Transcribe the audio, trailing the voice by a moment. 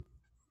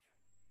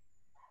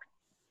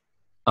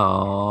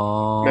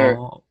Merry,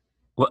 Oh,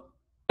 what?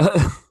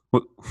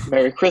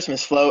 Merry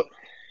Christmas, float.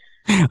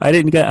 I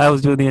didn't get. I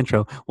was doing the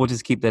intro. We'll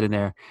just keep that in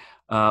there.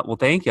 Well,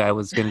 thank you. I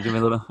was gonna do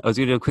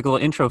a quick little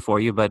intro for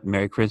you, but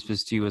Merry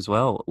Christmas to you as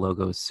well,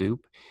 Logo Soup.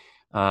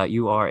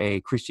 You are a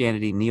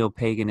Christianity,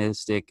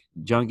 neo-paganistic,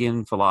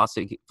 Jungian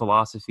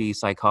philosophy,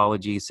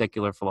 psychology,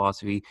 secular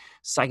philosophy,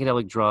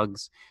 psychedelic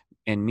drugs,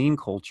 and meme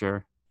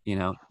culture. You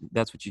know,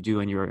 that's what you do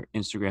in your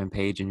Instagram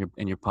page and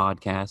your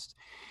podcast.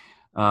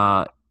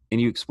 Uh, and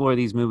you explore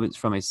these movements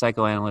from a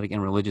psychoanalytic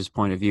and religious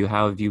point of view.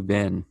 How have you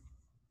been?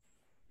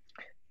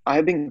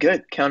 I've been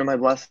good, counting my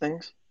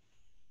blessings,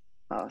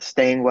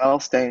 staying well,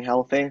 staying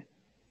healthy,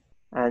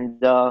 and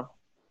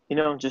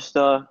just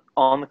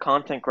on the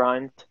content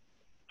grind,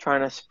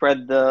 trying to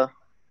spread the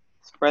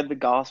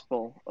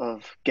gospel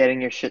of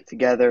getting your shit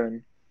together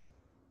and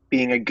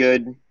being a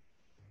good,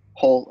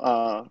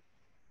 whole,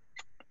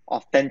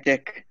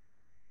 authentic,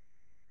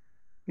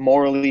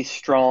 morally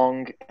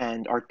strong,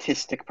 and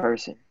artistic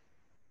person.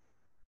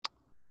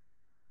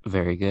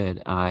 Very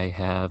good. I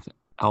have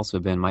also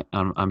been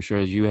I'm sure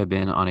as you have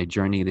been on a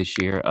journey this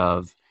year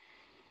of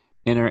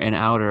inner and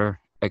outer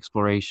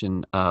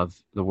exploration of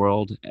the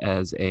world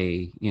as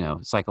a,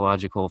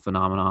 psychological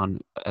phenomenon,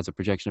 as a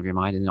projection of your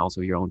mind, and also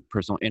your own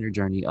personal inner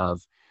journey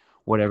of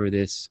whatever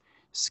this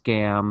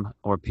scam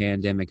or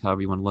pandemic,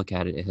 however you want to look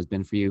at it, it has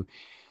been for you.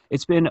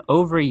 It's been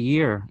over a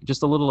year,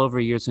 just a little over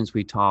a year since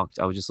we talked.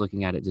 I was just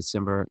looking at it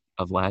December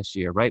of last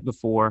year, right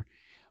before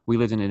we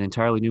lived in an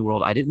entirely new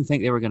world. I didn't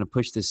think they were going to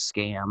push this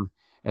scam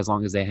as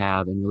long as they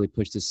have and really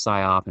push this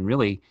psyop and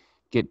really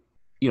get,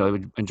 a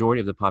majority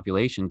of the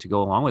population to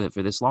go along with it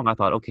for this long. I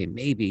thought, okay,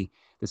 maybe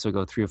this will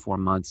go 3 or 4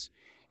 months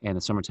and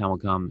the summertime will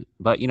come.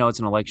 But, it's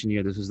an election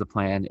year. This is the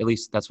plan. At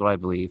least that's what I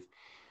believe.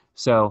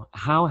 So,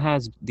 how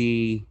has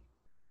the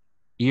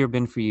year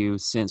been for you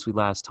since we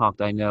last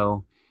talked? I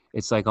know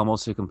it's like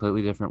almost a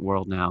completely different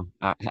world now.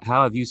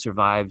 How have you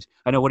survived?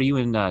 I know. What are you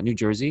in New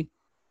Jersey?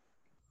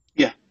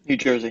 Yeah, New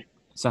Jersey.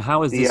 So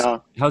how is The this?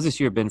 How's this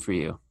year been for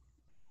you?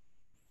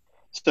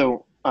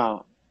 so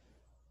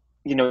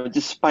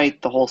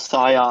despite the whole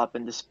psyop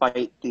and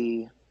despite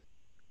the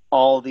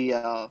all the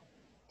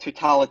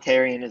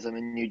totalitarianism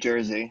in New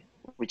Jersey,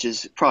 which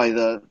is probably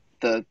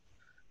the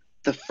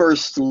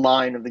first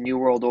line of the New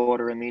World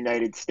Order in the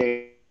United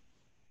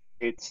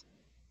States.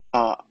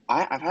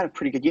 I've had a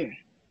pretty good year.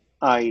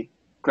 I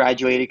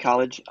graduated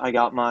college. I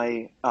got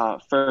my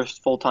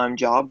first full time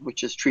job,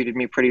 which has treated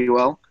me pretty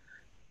well.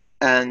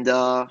 And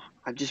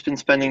I've just been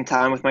spending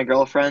time with my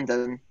girlfriend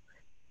and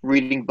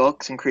reading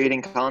books and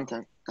creating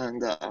content.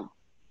 And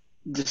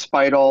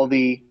despite all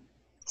the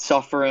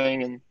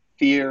suffering and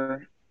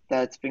fear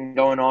that's been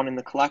going on in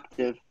the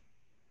collective,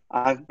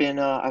 I've been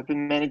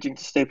managing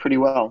to stay pretty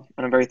well,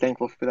 and I'm very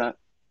thankful for that.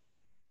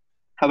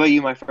 How about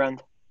you, my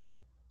friend?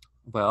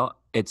 Well,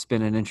 it's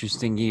been an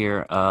interesting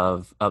year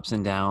of ups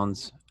and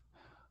downs,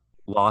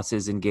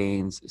 losses and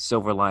gains,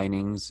 silver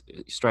linings,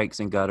 strikes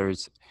and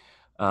gutters,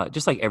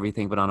 just like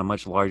everything, but on a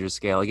much larger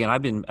scale. Again,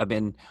 I've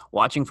been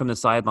watching from the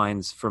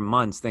sidelines for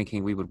months,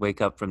 thinking we would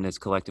wake up from this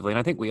collectively, and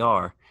I think we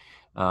are.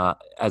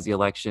 As the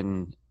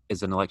election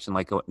is an election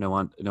like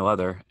no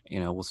other.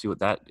 We'll see what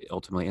that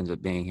ultimately ends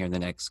up being here in the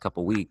next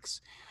couple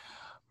weeks.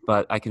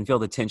 But I can feel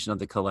the tension of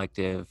the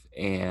collective,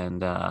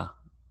 and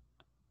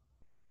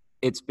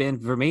it's been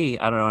for me.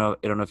 I don't know.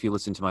 I don't know if you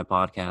listen to my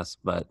podcast,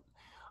 but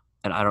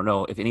and I don't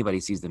know if anybody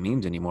sees the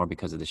memes anymore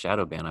because of the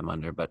shadow ban I'm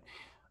under. But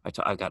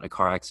I got in a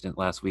car accident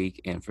last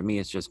week, and for me,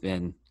 it's just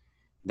been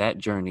that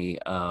journey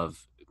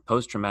of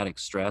post traumatic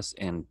stress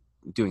and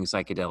doing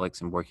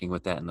psychedelics and working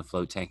with that in the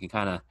float tank and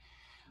kind of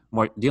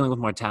more dealing with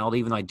mortality,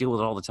 even though I deal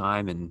with it all the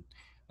time and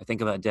I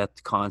think about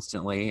death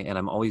constantly, and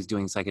I'm always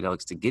doing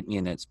psychedelics to get me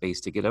in that space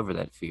to get over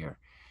that fear.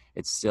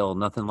 It's still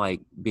nothing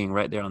like being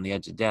right there on the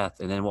edge of death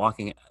and then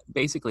walking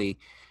basically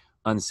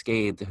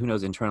unscathed. Who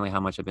knows internally how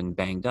much I've been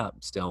banged up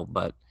still,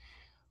 but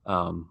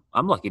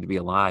I'm lucky to be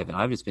alive, and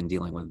I've just been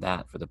dealing with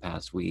that for the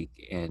past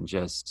week and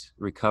just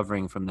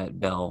recovering from that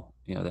bell.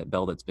 That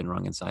bell that's been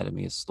rung inside of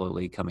me is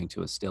slowly coming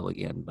to a still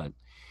again. But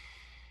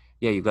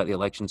yeah, you've got the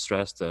election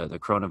stress, the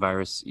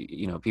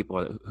coronavirus. People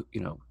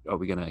are, are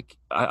we gonna?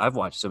 I've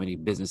watched so many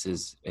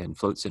businesses and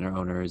float center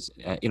owners.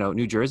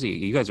 New Jersey,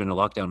 you guys are in a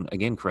lockdown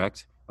again,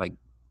 correct? Like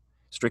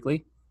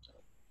strictly.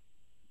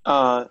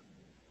 Uh,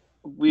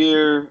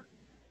 we're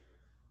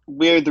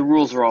the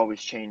rules are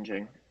always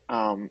changing,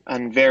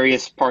 and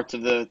various parts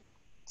of the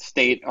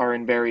state are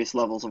in various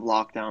levels of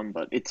lockdown,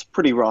 but it's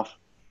pretty rough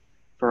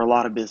for a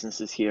lot of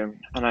businesses here.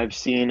 And I've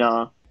seen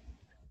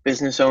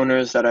business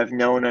owners that I've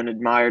known and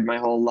admired my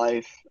whole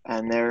life,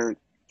 and they're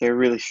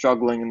really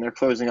struggling and they're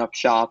closing up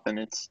shop, and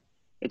it's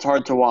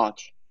hard to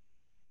watch.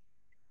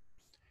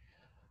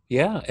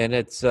 Yeah, and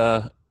it's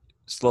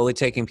slowly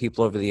taking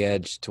people over the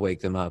edge to wake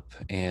them up.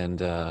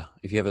 And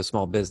if you have a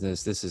small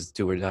business, this is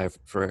do or die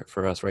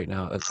for us right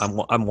now.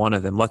 I'm one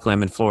of them. Luckily,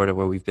 I'm in Florida,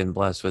 where we've been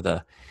blessed with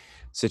a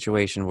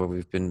situation where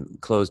we've been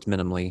closed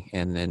minimally,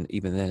 and then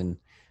even then,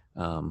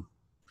 um,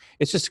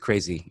 it's just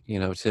crazy.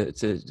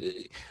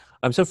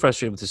 I'm so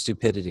frustrated with the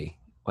stupidity.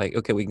 Like,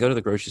 okay, we can go to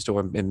the grocery store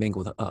and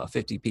mingle with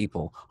 50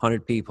 people,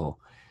 100 people,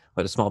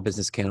 but a small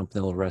business can't open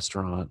a little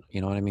restaurant.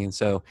 You know what I mean?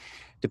 So,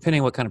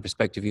 depending on what kind of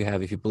perspective you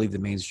have, if you believe the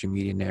mainstream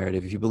media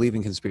narrative, if you believe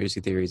in conspiracy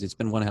theories, it's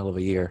been one hell of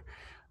a year.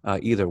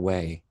 Either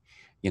way,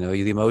 you know,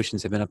 the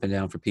emotions have been up and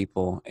down for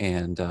people,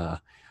 and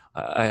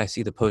I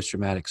see the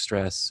post-traumatic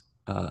stress.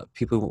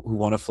 People who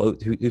want to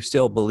float, who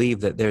still believe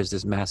that there's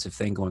this massive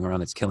thing going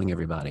around that's killing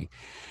everybody.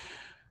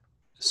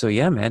 So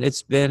yeah, man,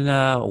 it's been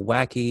a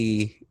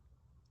wacky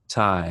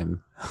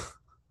time.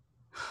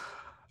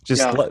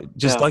 Yeah,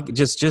 yeah.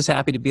 Just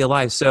happy to be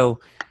alive. So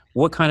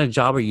what kind of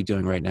job are you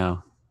doing right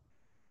now?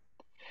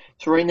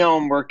 So right now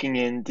I'm working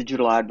in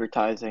digital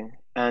advertising,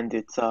 and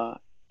it's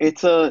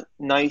a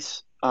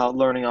nice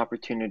learning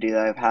opportunity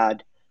that I've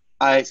had.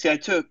 I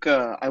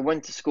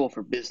went to school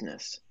for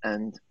business,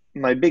 and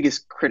my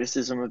biggest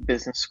criticism of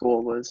business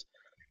school was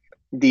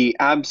the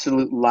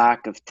absolute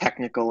lack of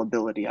technical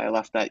ability I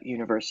left that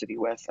university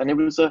with. And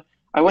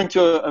I went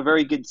to a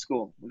very good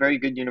school, a very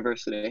good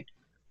university.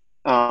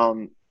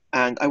 Um,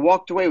 and I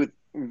walked away with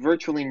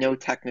virtually no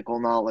technical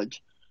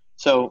knowledge.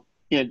 So,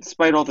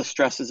 despite all the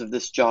stresses of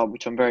this job,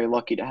 which I'm very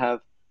lucky to have,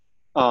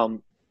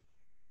 um,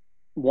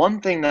 one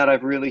thing that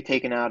I've really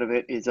taken out of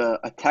it is a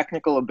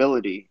technical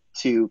ability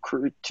to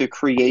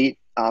create,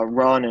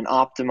 run, and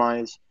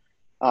optimize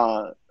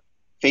uh,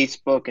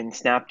 Facebook and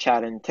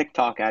Snapchat and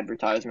TikTok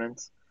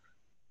advertisements.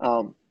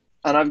 Um,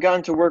 and I've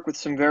gotten to work with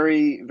some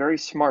very, very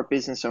smart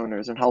business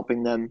owners and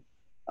helping them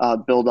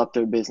build up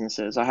their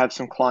businesses. I have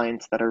some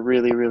clients that are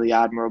really, really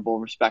admirable,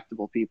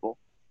 respectable people.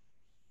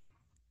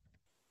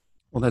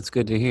 Well, that's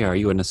good to hear. Are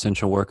you an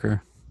essential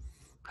worker?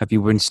 Have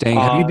you been staying,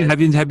 Uh,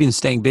 have you been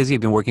staying busy?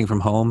 Have you been working from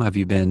home? Have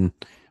you been,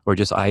 or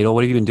just idle?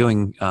 What have you been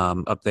doing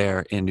up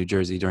there in New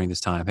Jersey during this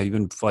time? Have you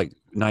been like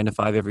 9 to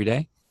 5 every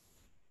day?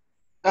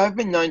 I've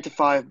been 9 to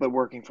 5, but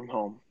working from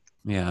home.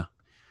 Yeah.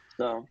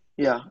 So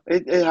yeah,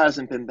 it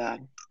hasn't been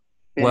bad.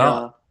 Been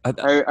Well, I,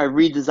 I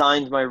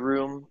redesigned my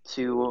room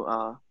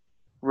to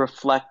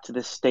reflect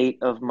the state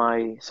of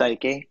my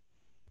psyche,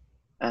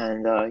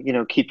 and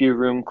keep your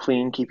room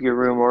clean, keep your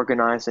room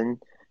organized,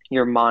 and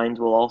your mind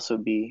will also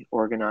be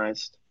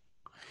organized.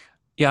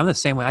 yeah, I'm the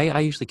same way. I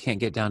usually can't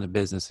get down to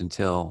business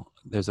until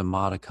there's a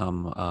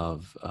modicum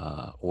of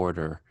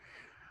order.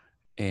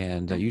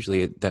 And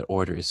usually that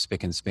order is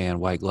spick and span,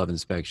 white glove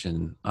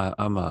inspection.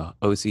 I'm a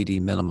OCD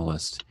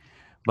minimalist,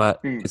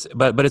 but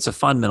Mm. but it's a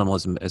fun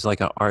minimalism. It's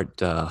like an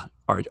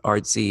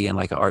artsy and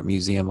like an art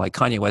museum, like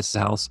Kanye West's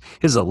house.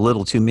 His is a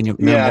little too Yeah,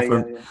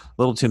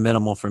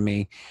 minimal for yeah, yeah.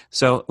 me.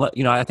 So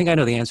I think I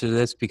know the answer to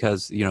this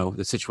because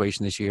the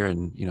situation this year,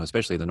 and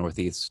especially the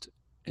Northeast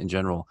in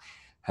general,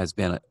 has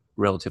been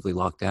relatively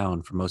locked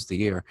down for most of the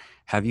year.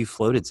 Have you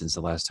floated since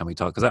the last time we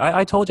talked? Because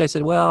I told you, I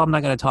said, well, I'm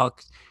not going to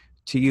talk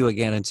to you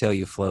again until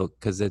you float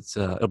because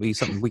it'll be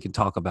something we can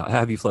talk about.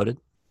 Have you floated?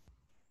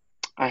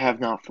 I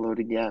have not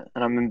floated yet,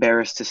 and I'm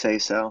embarrassed to say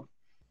so.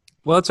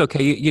 Well, it's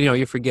okay.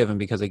 You're forgiven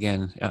because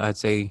again, I'd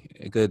say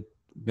a good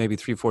maybe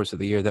 3/4 of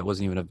the year that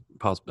wasn't even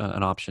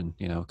an option,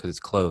 because it's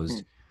closed.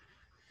 Mm.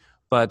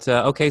 But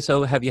okay,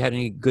 so have you had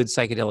any good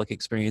psychedelic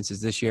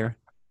experiences this year?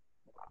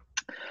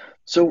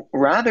 So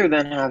rather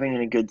than having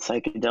any good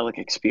psychedelic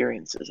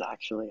experiences,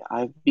 actually,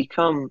 I've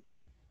become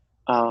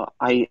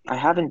I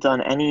haven't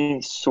done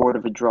any sort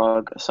of a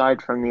drug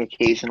aside from the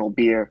occasional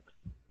beer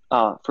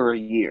for a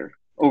year,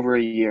 over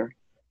a year.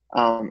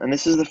 And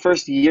this is the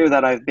first year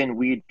that I've been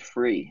weed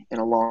free in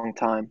a long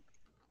time.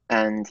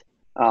 And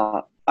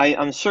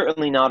I'm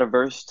certainly not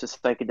averse to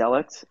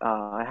psychedelics.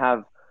 I have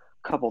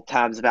a couple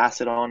tabs of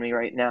acid on me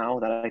right now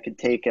that I could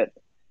take at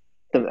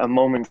a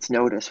moment's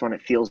notice when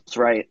it feels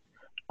right.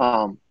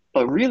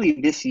 But really,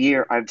 this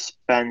year I've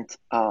spent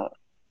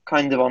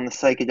kind of on the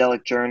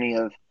psychedelic journey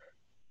of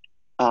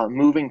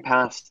moving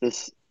past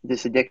this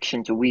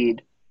addiction to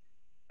weed,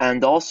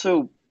 and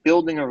also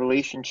building a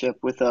relationship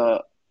with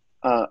a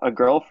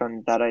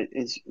girlfriend that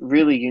is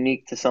really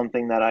unique to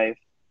something that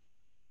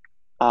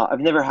I've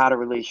never had a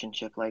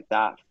relationship like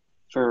that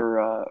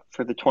for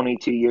the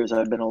 22 years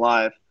I've been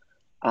alive.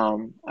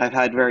 I've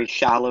had very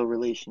shallow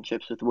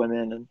relationships with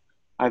women, and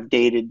I've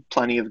dated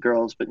plenty of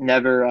girls, but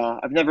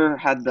I've never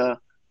had the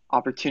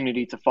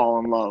opportunity to fall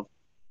in love.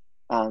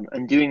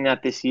 And doing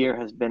that this year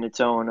has been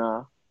its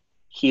own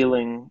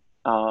healing,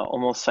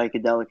 almost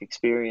psychedelic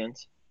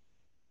experience.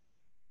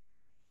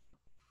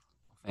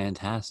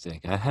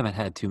 Fantastic. I haven't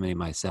had too many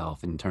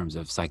myself in terms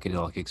of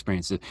psychedelic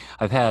experiences.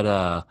 I've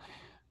had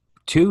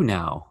two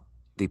now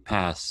the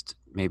past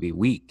maybe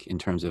week in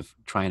terms of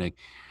trying to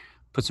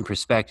put some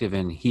perspective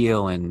and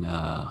heal and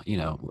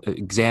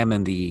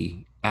examine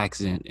the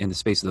accident in the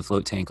space of the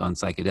float tank on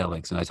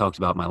psychedelics. And I talked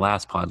about my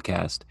last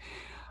podcast.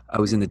 I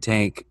was in the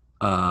tank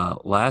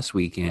last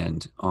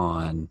weekend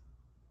on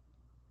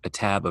a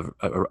tab of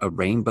a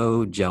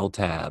rainbow gel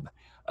tab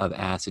of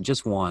acid,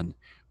 just one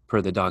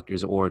per the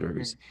doctor's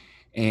orders.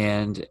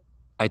 And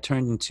I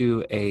turned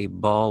into a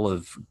ball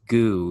of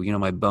goo.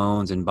 My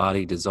bones and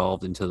body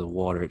dissolved into the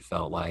water, it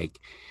felt like.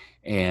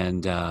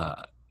 And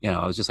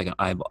I was just like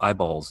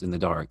eyeballs in the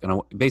dark,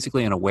 and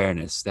basically an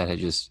awareness that had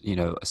just,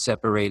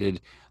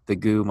 separated the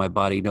goo. My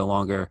body no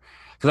longer,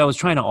 because I was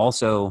trying to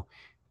also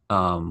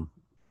um,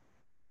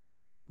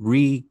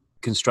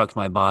 reconstruct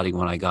my body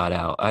when I got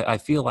out. I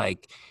feel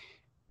like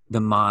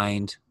the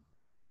mind,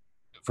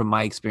 from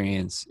my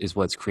experience, is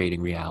what's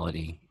creating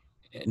reality.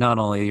 Not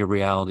only your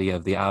reality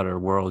of the outer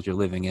world you're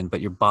living in,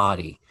 but your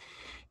body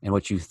and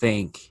what you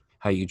think,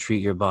 how you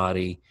treat your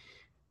body,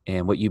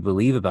 and what you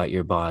believe about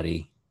your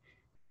body.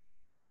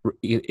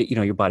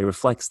 Your body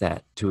reflects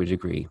that to a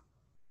degree.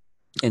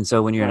 And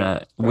so when you're in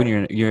Right. a when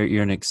Right. you're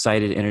in an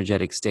excited,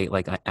 energetic state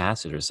like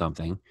acid or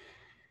something,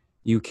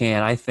 you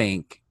can, I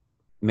think,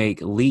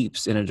 make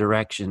leaps in a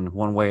direction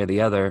one way or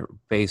the other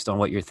based on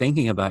what you're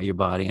thinking about your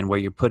body and where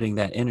you're putting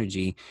that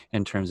energy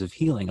in terms of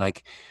healing.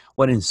 Like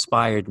what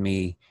inspired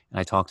me, and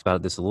I talked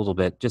about this a little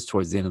bit just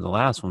towards the end of the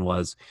last one,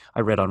 was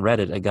I read on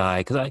Reddit a guy,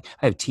 because I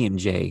have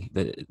TMJ,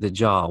 the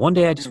jaw. Mhm. One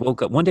day I just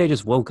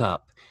woke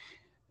up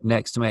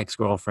next to my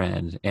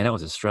ex-girlfriend, and it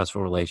was a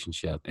stressful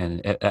relationship,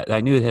 and I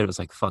knew that it was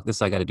like, fuck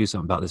this, I got to do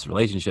something about this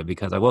relationship,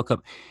 because I woke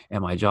up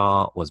and my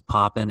jaw was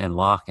popping and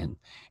locking,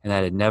 and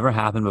that had never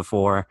happened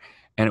before.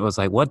 And it was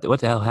like, what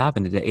the hell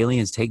happened? Did the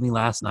aliens take me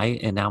last night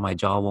and now my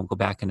jaw won't go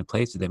back into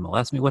place? Did they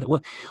molest me?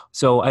 What?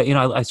 So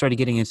I started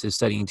getting into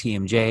studying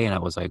TMJ, and I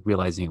was like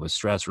realizing it was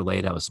stress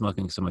related. I was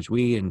smoking so much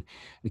weed and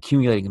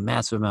accumulating a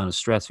massive amount of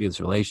stress via this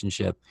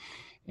relationship.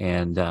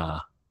 And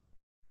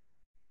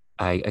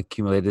I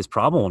accumulated this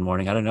problem one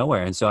morning out of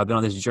nowhere. And so I've been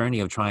on this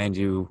journey of trying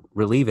to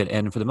relieve it.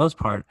 And for the most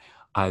part,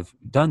 I've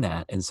done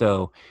that. And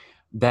so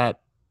that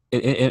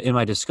in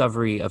my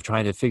discovery of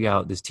trying to figure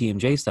out this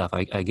TMJ stuff,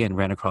 I again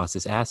ran across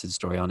this acid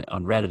story on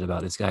Reddit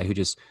about this guy who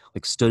just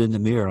like stood in the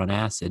mirror on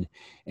acid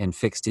and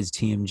fixed his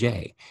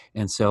TMJ.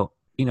 And so,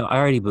 I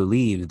already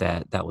believed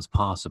that that was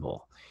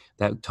possible.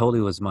 That totally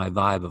was my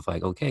vibe of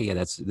like, okay, yeah,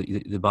 that's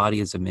the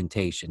body is a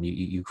mentation.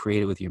 You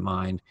create it with your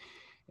mind,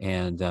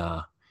 and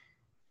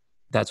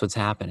that's what's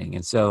happening.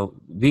 And so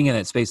being in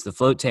that space, the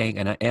float tank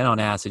and on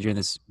acid, you're in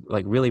this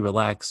like really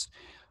relaxed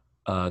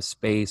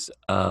space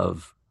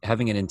of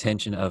having an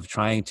intention of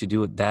trying to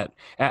do that,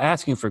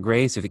 asking for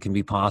grace, if it can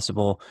be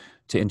possible,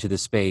 to into the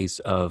space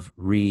of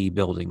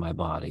rebuilding my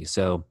body.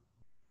 So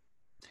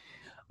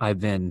I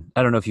don't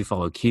know if you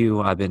follow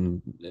Q. I've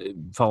been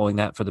following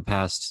that for the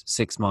past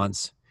 6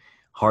 months,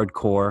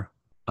 hardcore.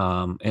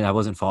 And I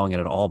wasn't following it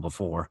at all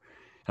before.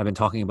 I've been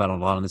talking about it a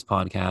lot on this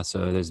podcast.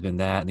 So there's been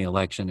that in the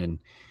election, and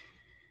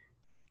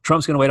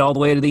Trump's going to wait all the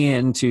way to the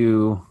end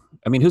to.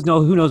 I mean,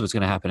 who knows what's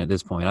going to happen at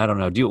this point? I don't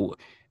know.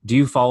 Do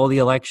you follow the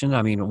election?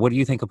 I mean, what do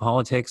you think of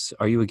politics?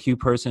 Are you a Q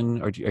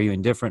person, or are you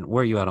indifferent?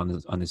 Where are you at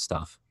on this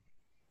stuff?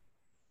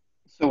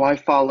 So I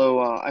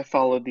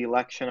follow the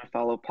election. I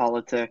follow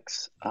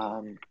politics.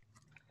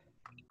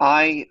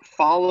 I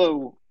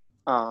follow.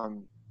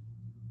 Um,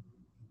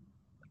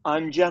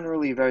 I'm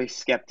generally very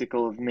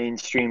skeptical of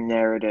mainstream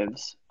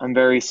narratives. I'm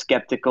very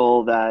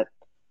skeptical that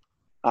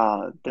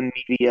the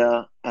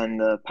media and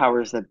the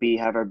powers that be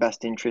have our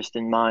best interest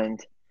in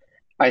mind.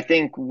 I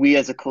think we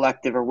as a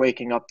collective are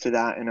waking up to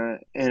that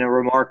in a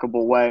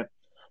remarkable way.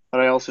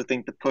 But I also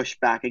think the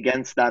pushback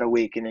against that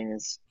awakening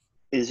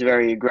is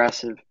very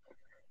aggressive.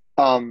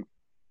 Um,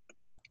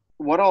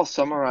 what I'll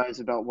summarize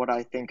about what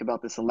I think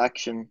about this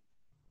election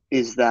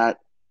is that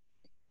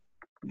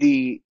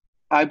the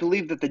I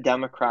believe that the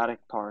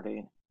Democratic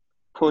Party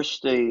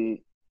pushed a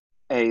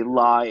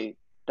lie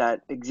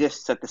that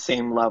exists at the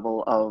same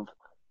level of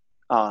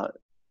uh,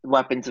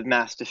 weapons of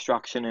mass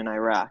destruction in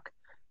Iraq,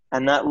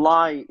 and that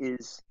lie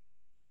is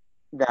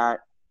that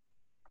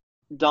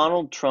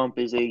Donald Trump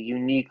is a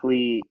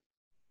uniquely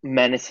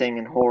menacing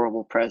and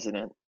horrible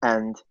president,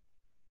 and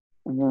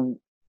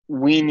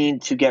we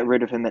need to get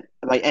rid of him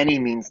by any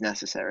means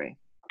necessary.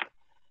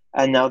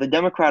 And now the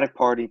Democratic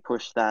Party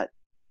pushed that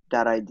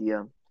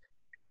idea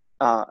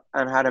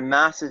and had a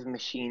massive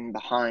machine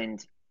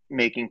behind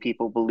making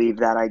people believe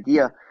that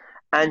idea.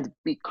 And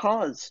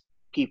because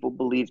people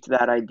believed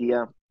that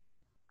idea,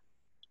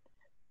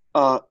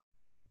 uh,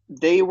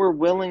 they were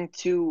willing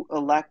to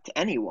elect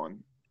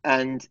anyone.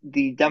 And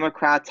the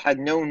Democrats had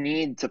no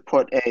need to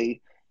put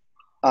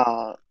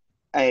uh,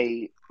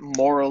 a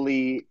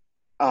morally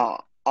uh,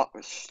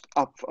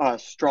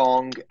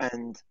 strong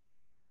and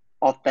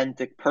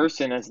authentic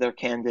person as their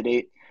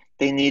candidate.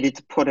 They needed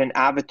to put an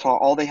avatar.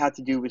 All they had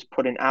to do was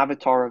put an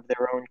avatar of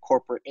their own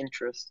corporate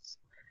interests,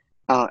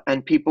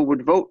 and people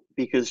would vote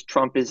because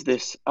Trump is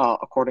this,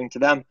 according to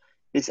them,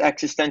 this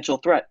existential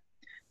threat.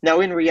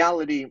 Now, in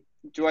reality,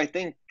 do I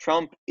think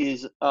Trump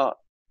is a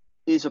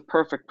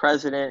perfect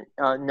president?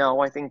 No,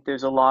 I think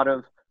there's a lot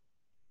of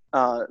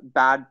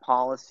bad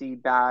policy,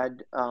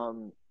 bad.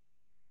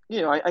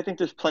 I think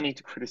there's plenty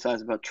to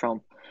criticize about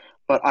Trump,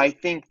 but I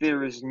think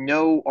there is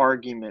no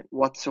argument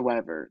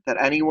whatsoever that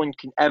anyone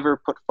can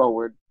ever put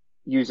forward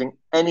using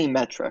any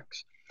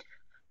metrics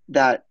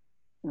that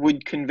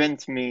would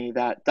convince me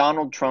that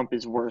Donald Trump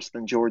is worse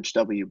than George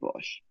W.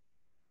 Bush.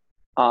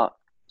 Uh,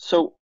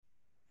 so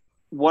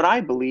what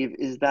I believe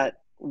is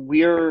that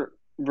we're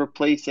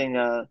replacing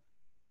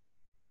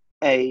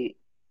a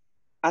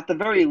at the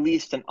very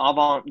least, an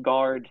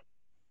avant-garde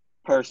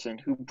person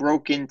who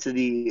broke into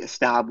the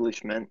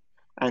establishment,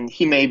 and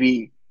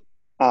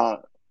uh,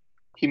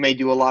 he may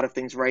do a lot of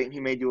things right, and he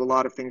may do a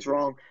lot of things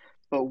wrong,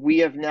 but we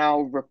have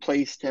now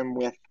replaced him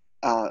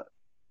uh,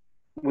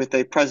 with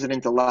a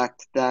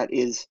president-elect that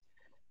is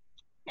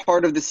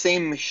part of the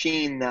same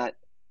machine that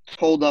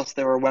told us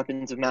there were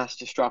weapons of mass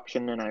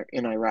destruction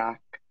in Iraq.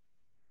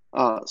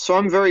 So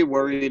I'm very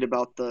worried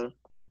about the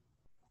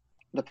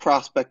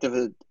prospect of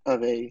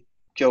a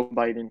Joe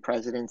Biden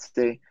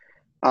presidency.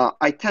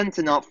 I tend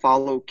to not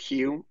follow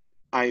Q.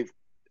 I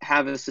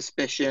have a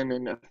suspicion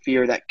and a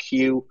fear that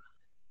Q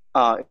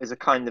is a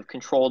kind of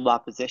controlled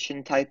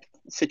opposition type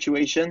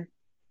situation.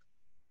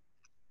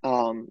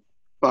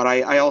 But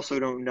I also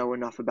don't know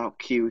enough about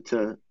Q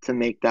to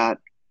make that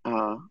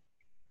uh,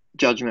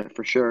 judgment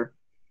for sure.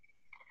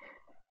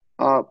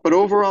 But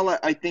overall,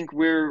 I think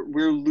we're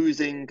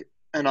losing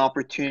an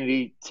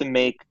opportunity to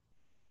make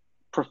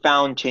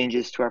profound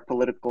changes to our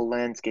political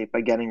landscape by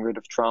getting rid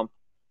of Trump.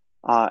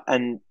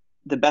 And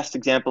the best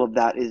example of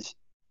that is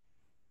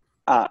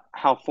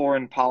how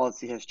foreign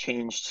policy has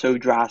changed so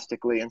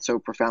drastically and so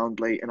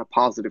profoundly in a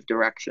positive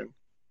direction.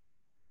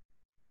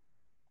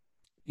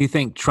 You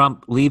think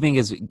Trump leaving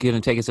is going to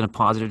take us in a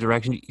positive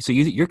direction? So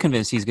you're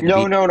convinced he's going to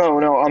No, be? no, no,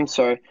 no. I'm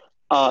sorry.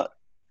 Uh,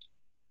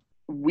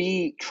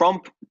 we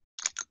Trump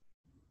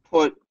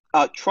put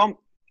Trump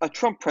a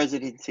Trump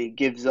presidency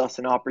gives us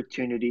an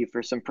opportunity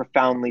for some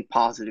profoundly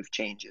positive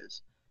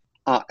changes.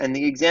 And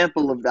the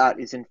example of that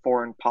is in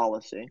foreign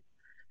policy.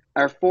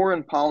 Our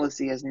foreign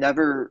policy has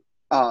never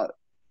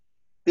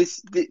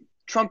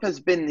Trump has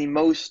been the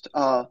most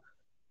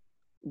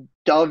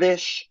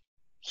dovish,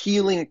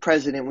 healing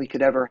president we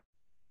could ever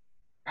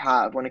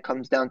have when it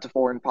comes down to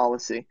foreign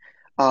policy.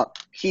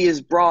 He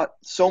has brought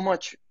so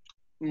much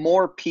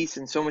more peace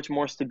and so much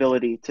more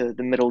stability to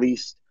the Middle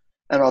East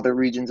and other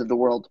regions of the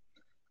world.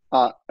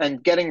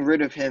 And getting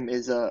rid of him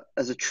is a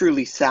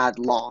truly sad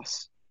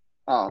loss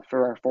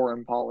for our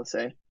foreign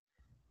policy.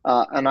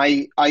 And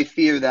I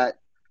fear that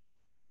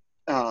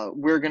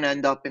we're going to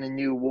end up in a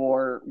new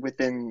war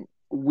within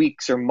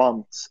weeks or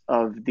months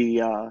of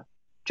the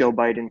Joe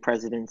Biden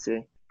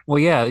presidency, Well,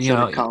 yeah,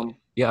 should it come.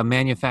 yeah, a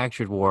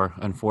manufactured war,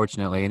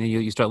 unfortunately. And then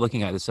you start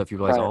looking at this stuff, you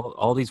realize Right.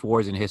 all these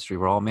wars in history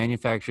were all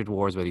manufactured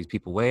wars by these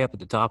people way up at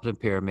the top of the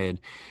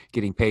pyramid,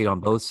 getting paid on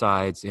both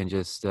sides, and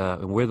just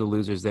and we're the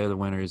losers, they're the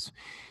winners.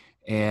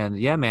 And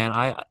yeah, man,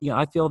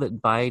 I feel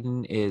that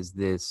Biden is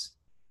this.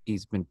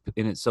 He's been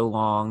in it so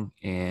long,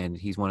 and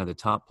he's one of the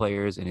top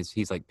players, and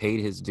he's like paid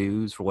his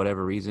dues for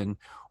whatever reason,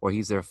 or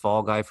he's their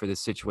fall guy for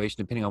this situation,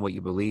 depending on what you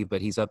believe.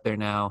 But he's up there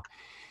now,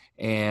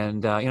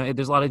 and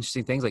there's a lot of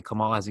interesting things. Like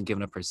Kamala hasn't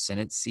given up her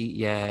Senate seat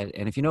yet,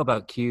 and if you know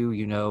about Q,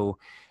 you know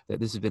that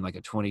this has been like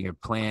a 20-year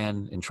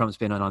plan, and Trump's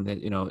been on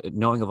the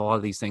knowing of all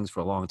of these things for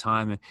a long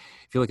time. I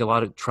feel like a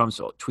lot of Trump's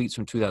tweets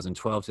from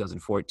 2012,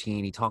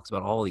 2014, he talks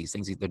about all these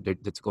things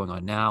that's going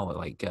on now.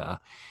 Like,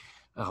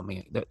 oh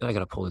man, I got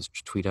to pull this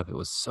tweet up. It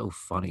was so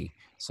funny.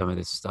 Some of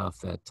this stuff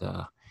that.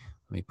 Let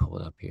me pull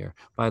it up here.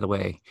 By the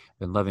way,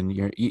 been loving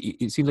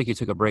it seems like you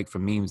took a break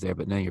from memes there,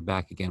 but now you're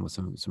back again with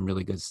some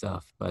really good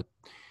stuff. But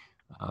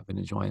I've been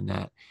enjoying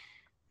that.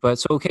 But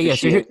so, okay, yeah.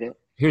 So Appreciate it.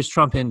 here's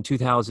Trump in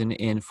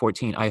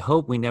 2014. I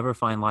hope we never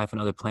find life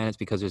on other planets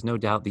because there's no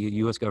doubt the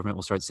U.S. government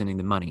will start sending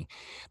the money.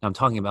 Now, I'm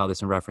talking about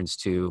this in reference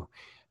to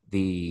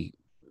the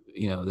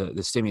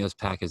the stimulus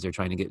package they're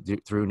trying to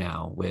get through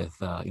now with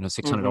Hmm.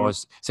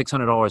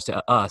 $600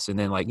 to us, and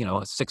then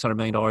 $600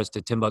 million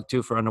to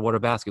Timbuktu for underwater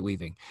basket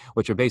weaving,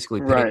 which are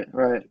basically Right,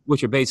 right.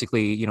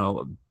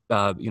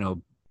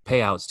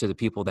 payouts to the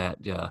people that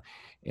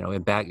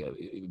in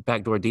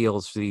backdoor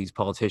deals for these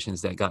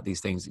politicians that got these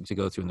things to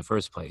go through in the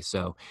first place.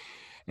 So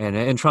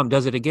and Trump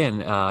does it again.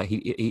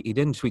 He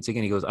didn't tweets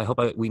again. He goes, "I hope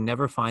we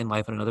never find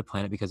life on another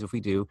planet because if we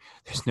do,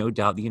 there's no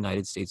doubt the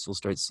United States will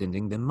start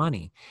sending them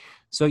money."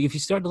 So if you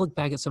start to look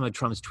back at some of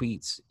Trump's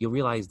tweets, you'll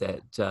realize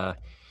that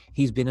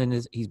he's been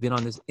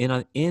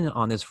in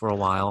on this for a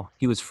while.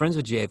 He was friends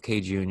with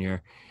JFK Jr.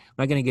 I'm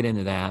not going to get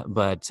into that,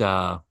 but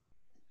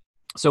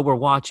so we're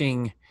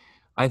watching,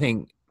 I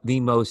think, the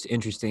most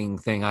interesting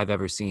thing I've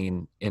ever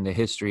seen in the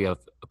history of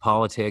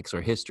politics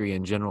or history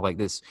in general, like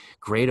this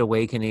great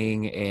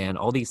awakening and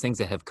all these things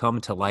that have come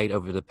to light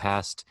over the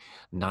past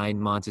 9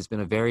 months. It's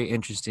been a very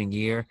interesting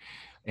year.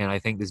 And I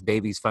think this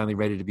baby's finally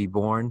ready to be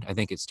born. I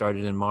think it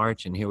started in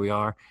March, and here we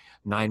are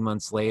 9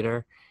 months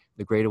later.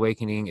 The Great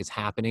Awakening is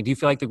happening. Do you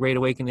feel like the Great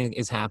Awakening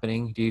is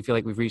happening? Do you feel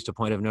like we've reached a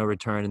point of no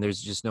return and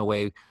there's just no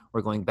way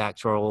we're going back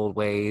to our old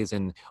ways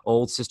and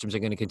old systems are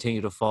going to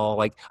continue to fall?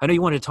 Like, I know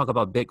you wanted to talk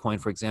about Bitcoin,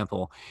 for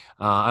example.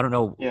 I don't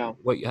know Yeah.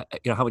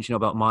 how much you know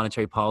about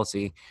monetary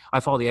policy. I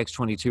follow the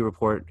X22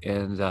 report,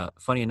 and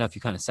funny enough,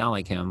 you kind of sound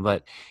like him,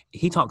 but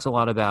he talks a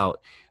lot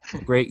about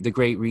the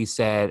Great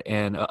Reset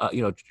and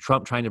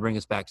Trump trying to bring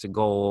us back to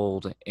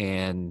gold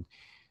and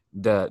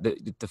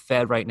the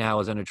Fed right now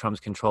is under Trump's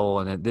control,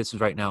 and that this is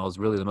right now is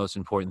really the most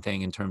important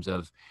thing in terms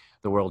of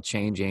the world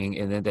changing,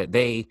 and then that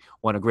they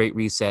want a great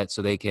reset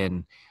so they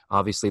can,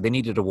 obviously they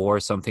needed a war or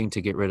something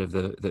to get rid of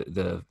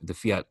the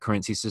fiat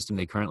currency system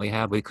they currently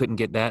have. But they couldn't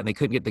get that, and they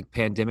couldn't get the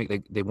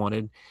pandemic they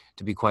wanted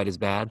to be quite as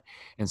bad.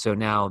 And so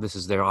now this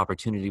is their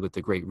opportunity with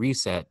the great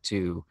reset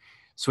to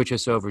switch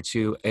us over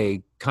to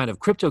a kind of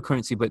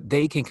cryptocurrency, but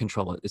they can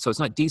control it. So it's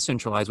not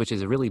decentralized, which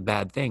is a really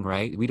bad thing,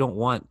 right? We don't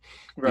want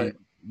the Right.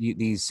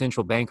 these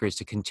central bankers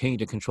to continue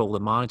to control the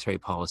monetary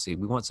policy.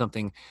 We want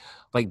something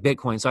like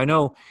Bitcoin. So I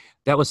know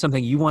that was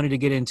something you wanted to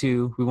get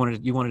into. You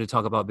wanted to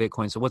talk about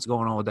Bitcoin. So what's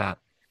going on with that?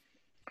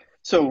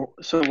 So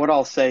what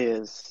I'll say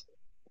is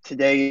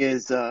today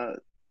is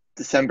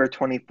December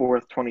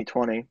 24th,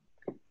 2020,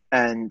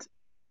 and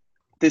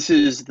this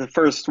is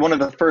one of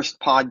the first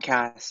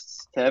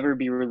podcasts to ever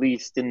be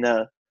released in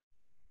the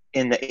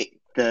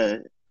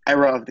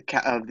era of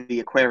the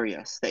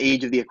Aquarius, the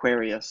age of the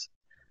Aquarius,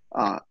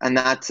 and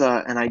that's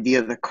an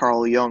idea that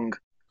Carl Jung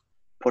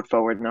put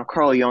forward. Now,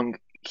 Carl Jung,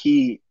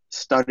 he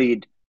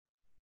studied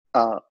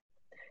uh,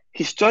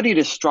 he studied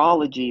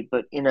astrology,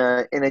 but in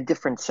a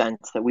different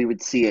sense that we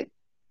would see it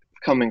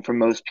coming from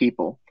most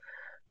people.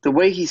 The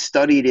way he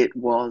studied it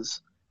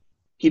was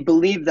he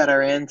believed that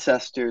our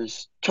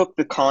ancestors took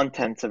the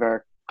contents of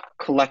our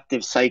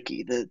collective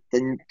psyche, the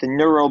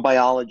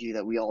neurobiology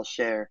that we all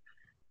share,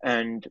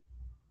 and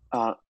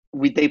uh,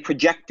 they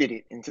projected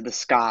it into the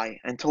sky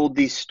and told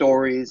these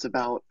stories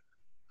about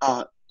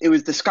it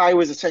was the sky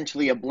was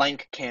essentially a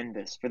blank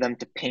canvas for them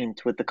to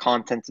paint with the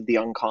contents of the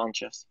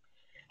unconscious.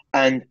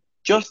 And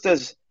just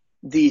as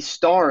the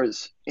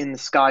stars in the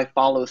sky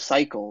follow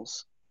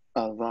cycles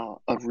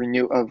of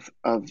renew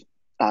of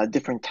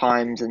different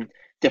times and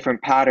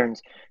different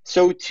patterns,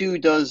 so too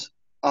does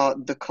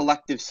the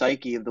collective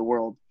psyche of the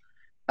world.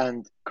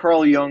 And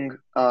Carl Jung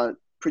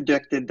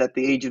predicted that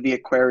the age of the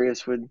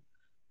Aquarius would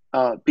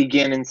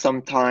begin in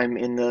some time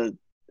in the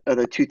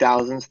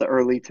 2000s, the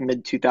early to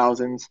mid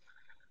 2000s,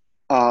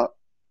 uh,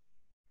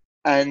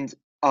 and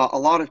a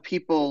lot of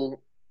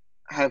people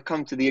have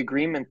come to the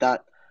agreement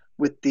that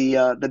with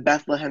the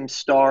Bethlehem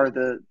star,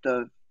 the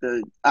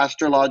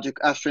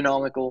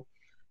astronomical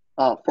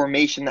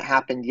formation that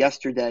happened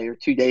yesterday or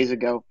 2 days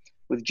ago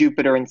with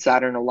Jupiter and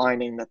Saturn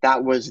aligning,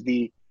 that was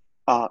the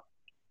uh,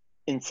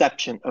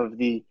 inception of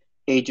the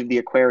age of the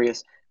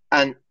Aquarius,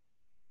 and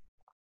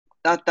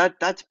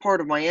that's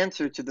part of my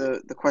answer to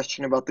the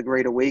question about the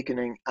Great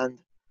Awakening. And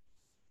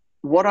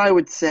what I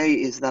would say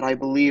is that I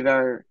believe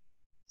our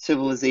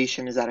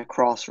civilization is at a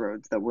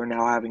crossroads that we're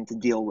now having to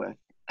deal with.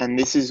 And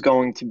this is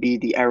going to be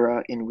the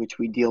era in which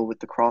we deal with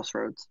the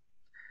crossroads.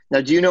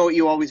 Now, do you know what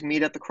you always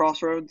meet at the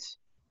crossroads?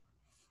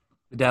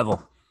 The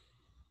devil.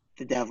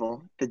 The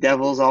devil. The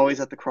devil's always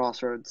at the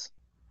crossroads.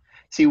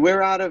 See,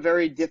 we're at a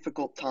very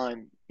difficult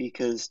time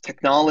because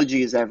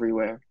technology is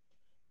everywhere.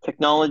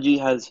 Technology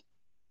has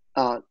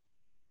uh,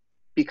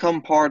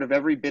 become part of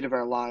every bit of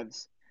our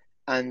lives.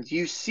 And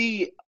you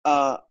see,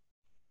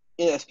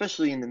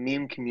 especially in the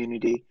meme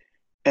community,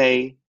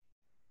 a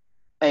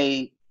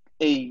a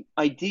a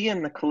idea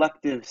in the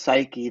collective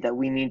psyche that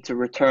we need to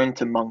return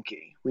to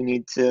monkey. We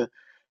need to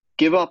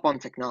give up on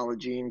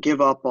technology and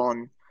give up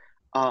on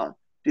uh,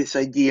 this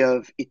idea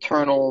of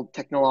eternal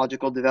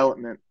technological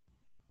development.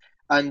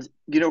 And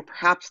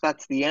perhaps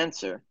that's the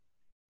answer,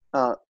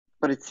 uh,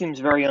 but it seems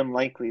very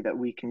unlikely that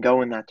we can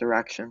go in that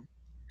direction.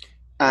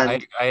 Yeah,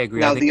 And I agree.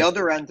 now the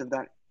other end of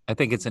that, I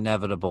think it's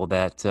inevitable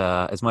that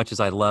as much as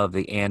I love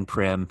the Ann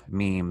Prim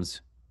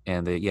memes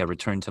and the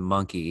return to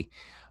monkey,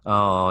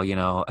 oh,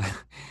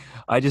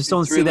 I just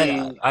don't it's see that.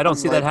 really I don't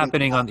see that unlikely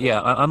to happening on.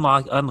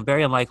 happen.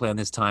 Very unlikely on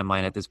this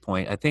timeline at this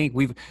point. I think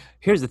we've.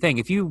 Here's the thing: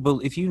 if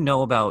you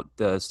know about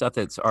the stuff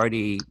that's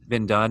already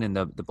been done in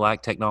the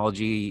black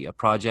technology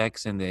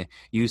projects and the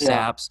Yeah.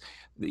 USAPs,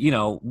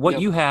 what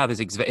Yep. you have is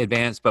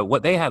advanced, but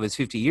what they have is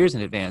 50 years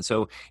in advance.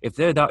 So if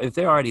they're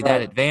already that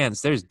Right.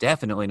 advanced, there's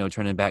definitely no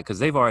turning back because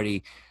they've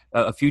already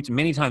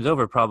many times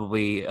over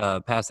probably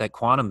passed that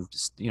quantum,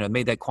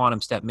 made that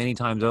quantum step many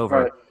times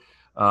over.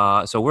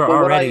 Right. So we're But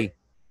already.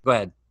 Go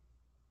ahead.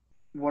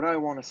 what I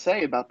want to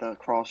say about the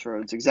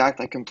crossroads, exact,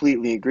 I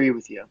completely agree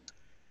with you.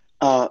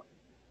 Uh,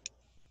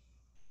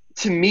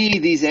 to me,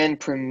 these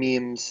Anprim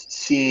memes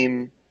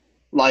seem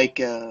like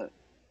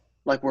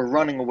like we're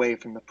running away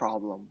from the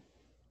problem.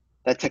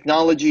 That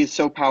technology is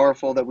so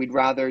powerful that we'd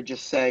rather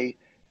just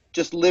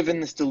live in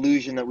this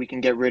delusion that we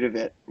can get rid of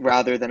it,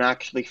 rather than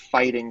actually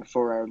fighting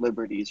for our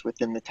liberties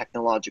within the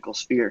technological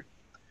sphere.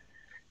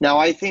 Now,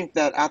 I think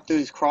that at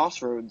those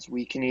crossroads,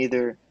 we can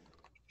either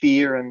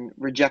fear and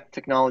reject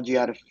technology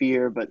out of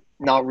fear, but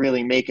not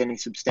really make any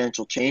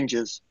substantial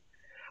changes.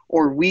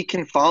 Or we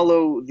can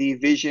follow the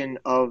vision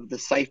of the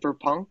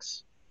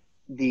cypherpunks,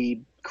 the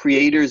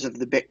creators of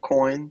the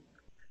Bitcoin,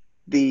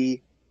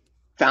 the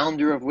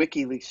founder of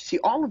WikiLeaks. See,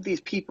 all of these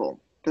people,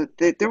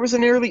 there was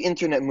an early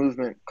internet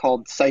movement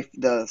called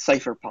the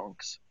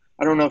cypherpunks.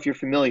 I don't know if you're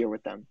familiar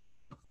with them,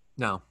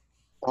 No.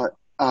 but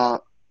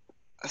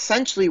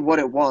essentially what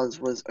it was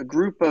a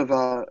group of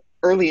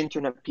early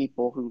internet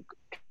people who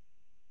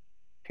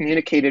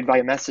communicated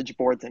via message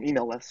boards and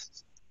email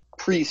lists,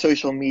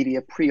 pre-social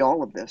media, pre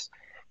all of this.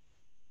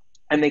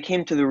 And they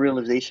came to the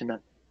realization that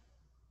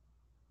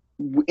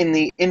in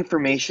the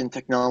information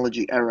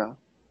technology era,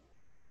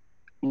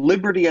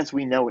 liberty as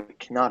we know it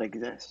cannot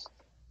exist.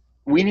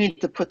 We need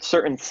to put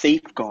certain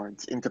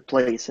safeguards into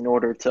place in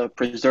order to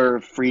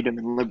preserve freedom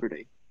and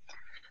liberty.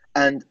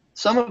 And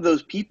some of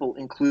those people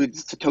include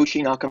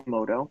Satoshi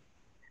Nakamoto,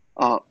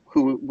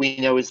 who we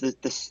know is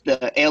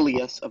the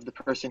alias of the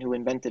person who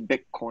invented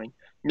Bitcoin.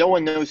 No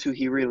one knows who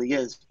he really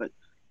is, but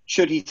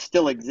should he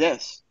still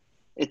exist,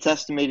 it's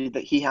estimated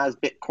that he has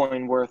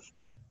Bitcoin worth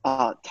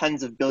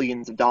tens of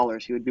billions of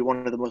dollars. He would be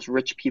one of the most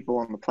rich people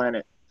on the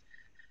planet.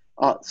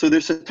 So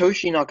there's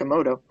Satoshi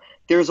Nakamoto.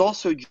 There's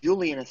also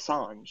Julian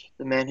Assange,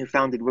 the man who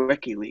founded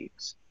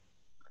WikiLeaks.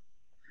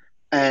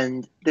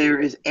 And there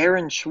is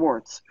Aaron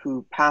Swartz,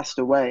 who passed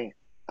away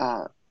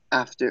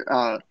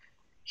after.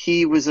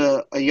 He was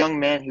a young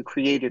man who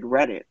created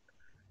Reddit,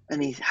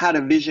 and he had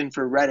a vision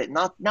for Reddit,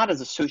 not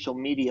as a social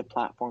media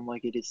platform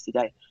like it is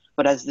today,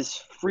 but as this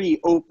free,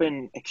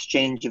 open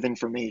exchange of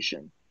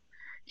information.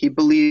 He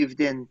believed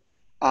in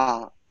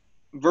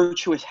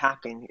virtuous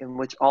hacking, in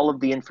which all of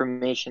the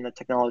information that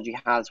technology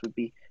has would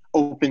be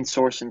open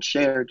source and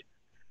shared.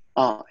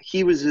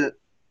 He was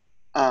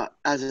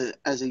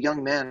as a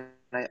young man,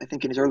 I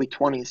think in his early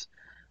 20s,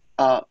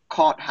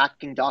 caught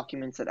hacking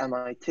documents at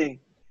MIT,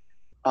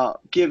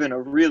 given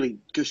a really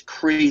just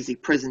crazy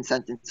prison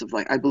sentence of,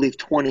 like, I believe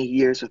 20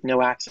 years with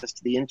no access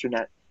to the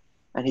internet,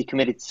 and he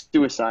committed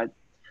suicide.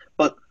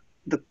 But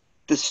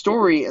the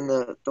story and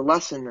the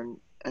lesson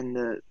and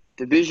the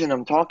vision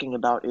I'm talking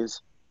about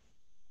is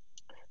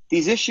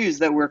these issues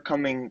that we're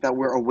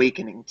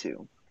awakening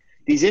to,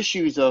 these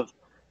issues of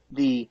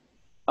the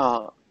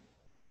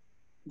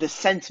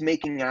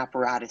sense-making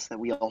apparatus that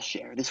we all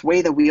share, this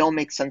way that we all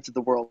make sense of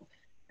the world,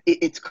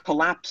 it's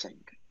collapsing,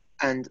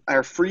 and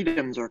our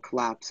freedoms are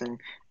collapsing,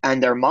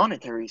 and our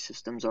monetary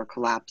systems are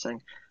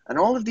collapsing, and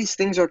all of these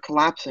things are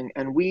collapsing,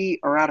 and we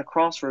are at a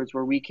crossroads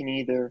where we can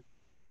either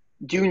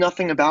do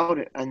nothing about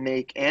it and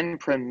make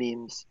Anprim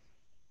memes,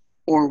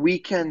 or we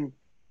can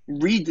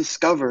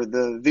rediscover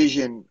the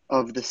vision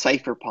of the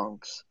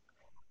cypherpunks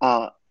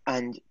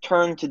and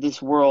turn to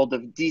this world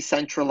of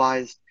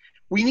decentralized.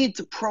 We need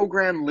to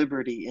program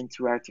liberty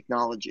into our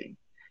technology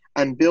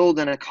and build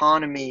an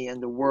economy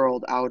and a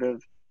world out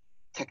of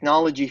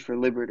technology for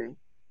liberty.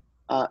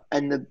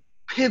 And the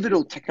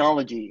pivotal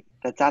technology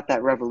that's at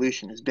that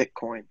revolution is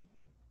Bitcoin.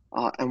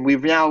 And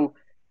we've now,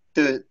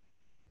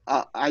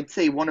 I'd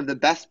say one of the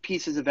best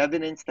pieces of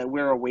evidence that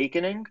we're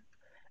awakening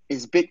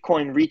is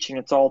Bitcoin reaching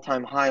its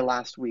all-time high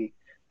last week,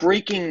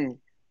 breaking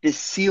this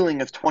ceiling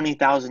of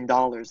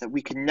 $20,000 that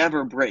we could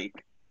never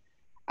break.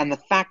 And the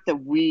fact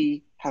that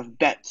we have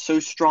bet so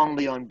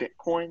strongly on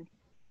Bitcoin,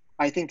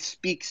 I think,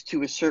 speaks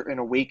to a certain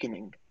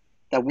awakening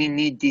that we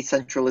need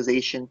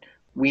decentralization,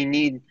 we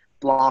need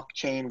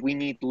blockchain, we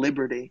need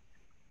liberty,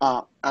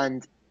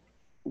 and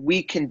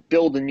we can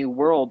build a new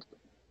world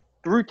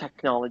through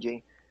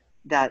technology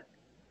that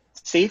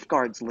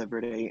safeguards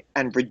liberty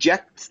and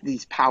rejects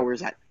these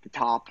powers at the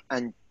top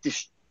and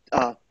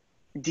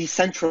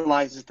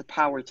decentralizes the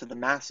power to the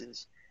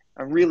masses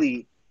and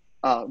really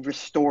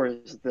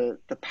restores the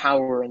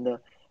power and the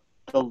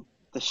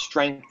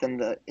strength and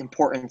the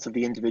importance of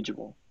the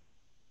individual.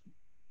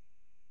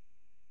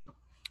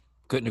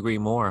 Couldn't agree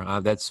more.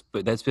 That's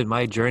been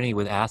my journey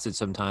with acid.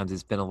 Sometimes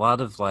it's been a lot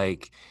of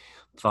like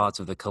thoughts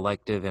of the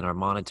collective and our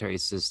monetary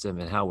system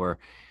and how we're,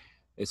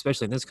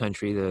 especially in this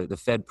country, the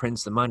Fed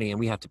prints the money and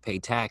we have to pay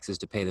taxes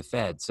to pay the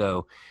Fed.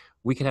 So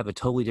we could have a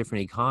totally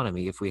different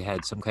economy if we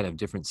had some kind of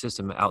different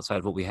system outside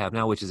of what we have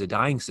now, which is a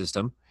dying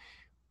system,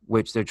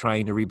 which they're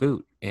trying to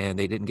reboot, and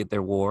they didn't get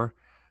their war.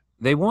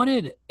 They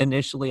wanted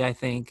initially, I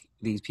think,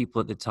 these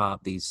people at the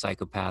top, these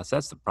psychopaths.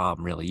 That's the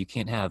problem, really. You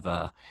can't have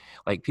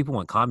like, people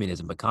want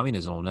communism, but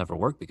communism will never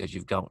work because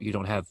you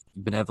don't have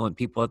benevolent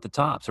people at the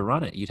top to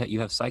run it. You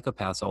have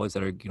psychopaths always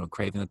that are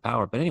craving the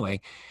power. But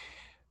anyway,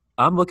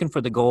 I'm looking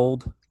for the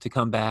gold to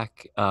come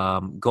back.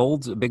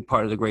 Gold's a big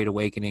part of the Great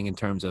Awakening in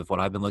terms of what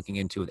I've been looking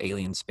into with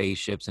alien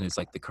spaceships, and it's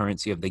like the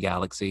currency of the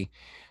galaxy.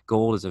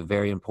 Gold is a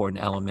very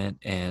important element,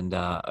 and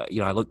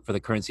I look for the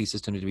currency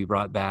system to be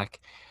brought back,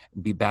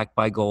 be backed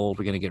by gold.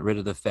 We're going to get rid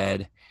of the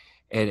Fed.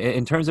 And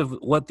in terms of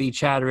what the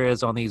chatter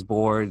is on these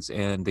boards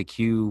and the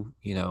Q,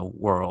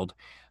 world,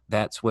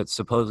 that's what's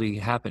supposedly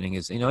happening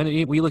is,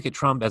 and we look at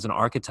Trump as an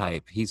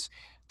archetype. He's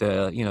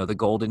the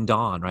Golden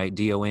Dawn, right?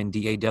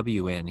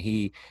 DONDAWN.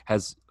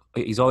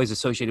 He's always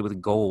associated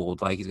with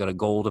gold, like he's got a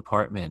gold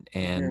apartment.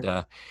 And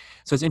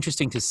so it's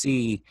interesting to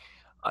see.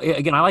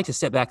 Again, I like to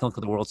step back and look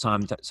at the world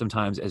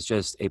sometimes as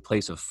just a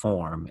place of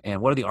form.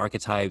 And what are the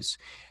archetypes?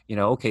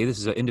 Okay, this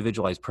is an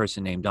individualized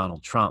person named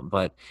Donald Trump,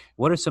 but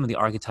what are some of the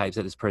archetypes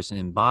that this person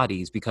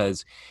embodies?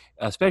 Because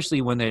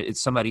especially when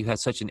it's somebody who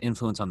has such an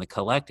influence on the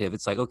collective,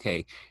 it's like,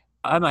 okay,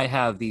 I might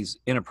have these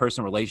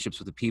interpersonal relationships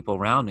with the people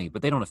around me,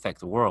 but they don't affect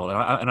the world.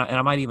 And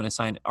I might even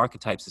assign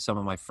archetypes to some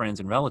of my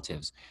friends and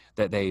relatives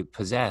that they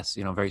possess,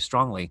 very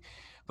strongly.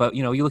 But,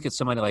 you know, you look at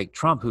somebody like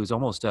Trump, who's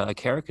almost a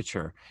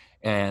caricature,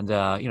 and,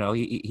 you know,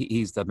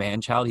 he's the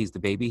man child, he's the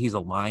baby, he's a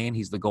lion,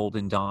 he's the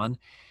golden dawn.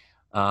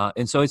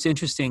 And so it's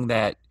interesting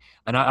that,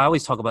 and I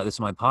always talk about this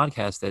in my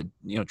podcast, that,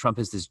 you know, Trump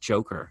is this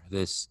joker,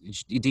 this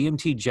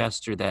DMT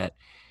jester that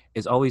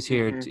is always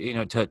here Hmm. to, you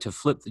know, to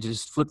flip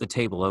the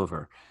table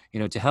over, you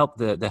know, to help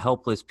the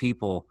helpless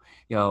people,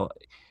 you know.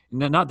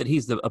 Not that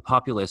he's a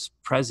populist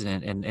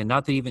president, and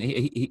not that even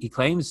he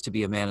claims to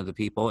be a man of the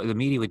people. The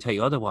media would tell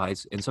you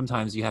otherwise, and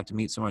sometimes you have to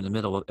meet somewhere in the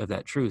middle of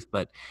that truth.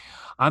 But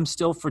I'm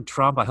still for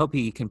Trump. I hope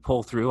he can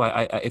pull through.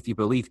 If you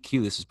believe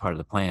Q, this is part of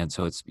the plan,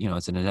 so it's, you know,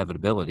 it's an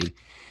inevitability.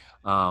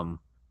 Um,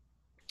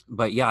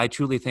 but yeah, I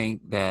truly think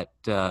that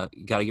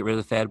you got to get rid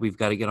of the Fed. We've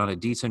got to get on a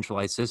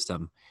decentralized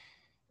system.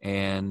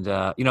 And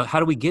you know, how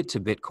do we get to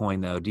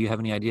Bitcoin though? Do you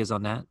have any ideas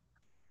on that?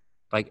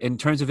 Like in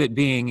terms of it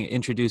being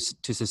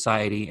introduced to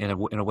society in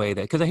a way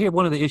that, because I hear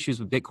one of the issues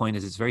with Bitcoin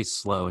is it's very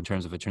slow in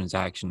terms of a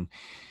transaction,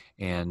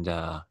 and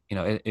you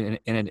know,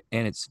 and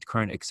its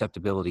current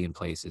acceptability in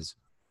places.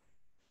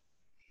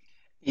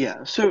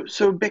 Yeah. So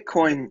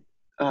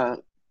uh,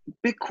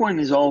 Bitcoin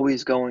is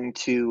always going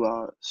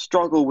to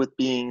struggle with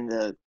being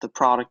the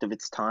product of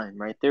its time,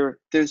 right?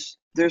 There's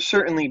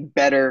certainly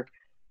better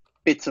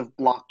bits of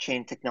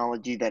blockchain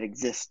technology that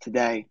exists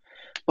today,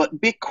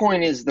 but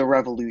Bitcoin is the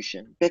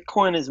revolution.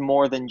 Bitcoin is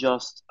more than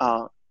just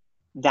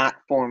that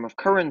form of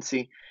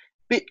currency.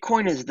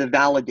 Bitcoin is the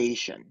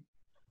validation.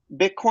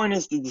 Bitcoin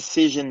is the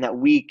decision that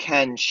we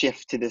can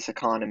shift to this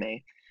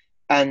economy,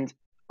 and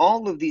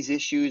all of these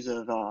issues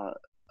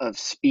of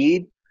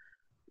speed,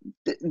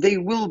 they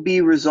will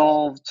be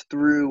resolved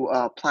through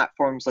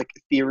platforms like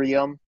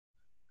Ethereum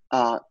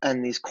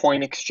and these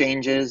coin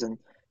exchanges,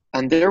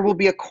 and there will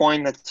be a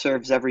coin that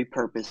serves every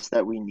purpose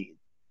that we need.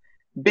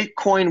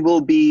 Bitcoin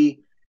will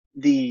be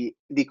the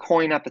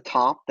coin at the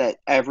top that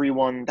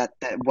everyone that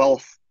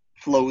wealth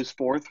flows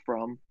forth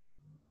from,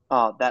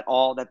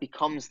 that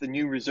becomes the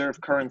new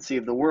reserve currency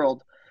of the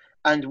world.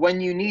 And when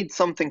you need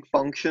something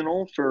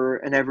functional for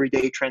an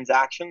everyday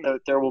transaction,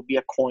 there will be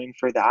a coin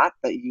for that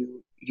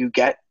you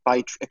get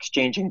by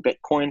exchanging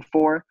Bitcoin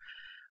for.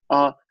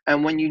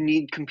 And when you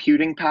need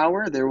computing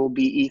power, there will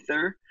be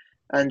Ether.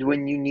 And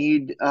when you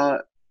need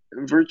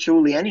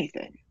virtually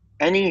anything,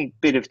 any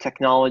bit of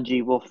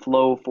technology will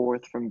flow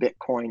forth from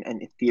Bitcoin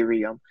and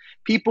Ethereum.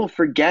 People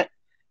forget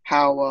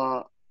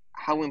how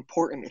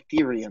important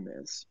Ethereum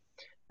is.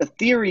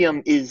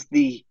 Ethereum is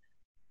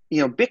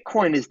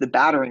Bitcoin is the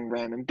battering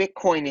ram, and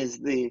Bitcoin is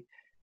the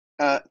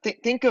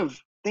think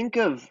of think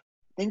of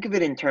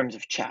it in terms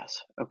of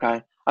chess.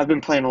 Okay, I've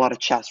been playing a lot of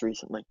chess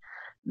recently.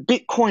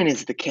 Bitcoin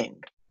is the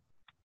king.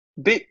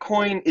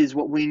 Bitcoin is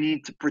what we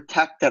need to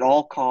protect at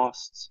all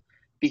costs,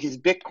 because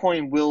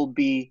Bitcoin will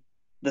be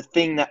the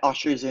thing that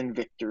ushers in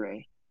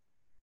victory.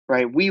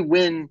 Right? We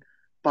win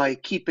by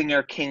keeping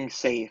our king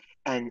safe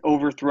and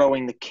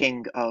overthrowing the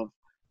king of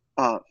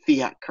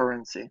fiat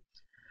currency.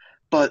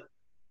 But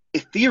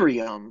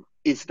Ethereum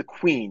is the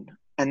queen,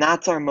 and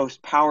that's our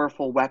most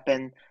powerful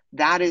weapon.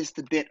 That is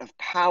the bit of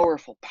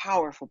powerful,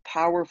 powerful,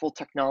 powerful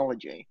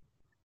technology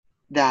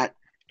that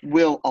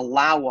will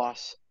allow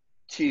us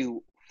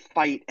to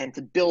fight and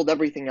to build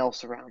everything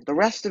else around. The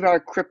rest of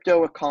our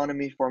crypto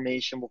economy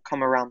formation will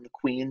come around the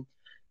queen,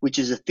 which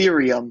is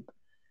Ethereum.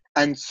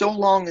 And so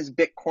long as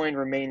Bitcoin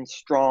remains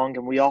strong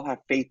and we all have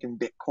faith in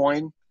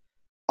Bitcoin,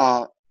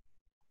 uh,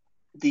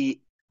 the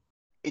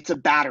it's a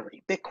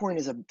battery. Bitcoin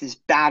is this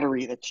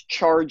battery that's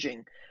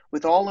charging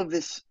with all of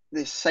this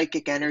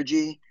psychic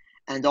energy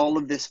and all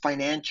of this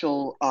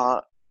financial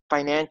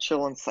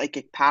and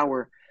psychic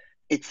power.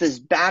 It's this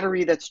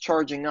battery that's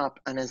charging up,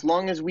 and as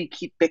long as we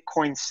keep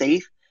Bitcoin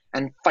safe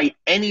and fight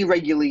any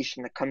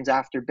regulation that comes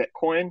after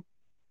Bitcoin,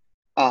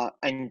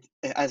 and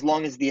as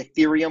long as the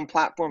Ethereum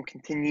platform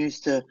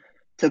continues to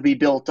be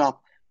built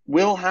up,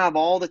 we'll have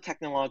all the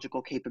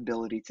technological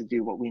capability to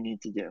do what we need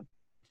to do,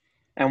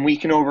 and we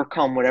can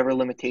overcome whatever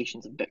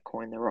limitations of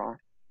Bitcoin there are.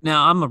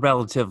 Now, I'm a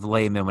relative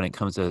layman when it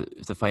comes to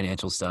the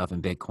financial stuff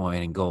and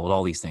Bitcoin and gold,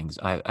 all these things.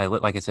 Like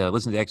I said, I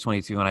listen to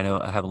X22, and I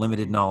know I have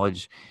limited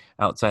knowledge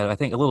outside. I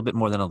think a little bit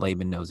more than a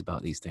layman knows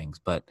about these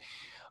things. But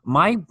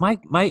my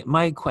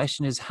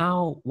question is,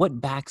 what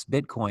backs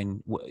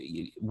Bitcoin?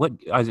 What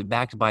is it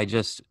backed by?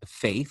 Just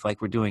faith,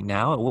 like we're doing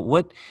now?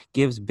 What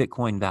gives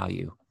Bitcoin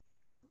value?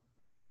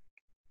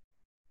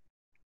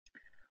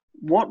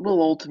 What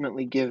will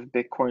ultimately give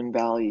Bitcoin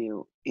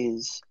value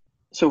is,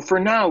 so for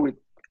now,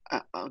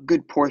 a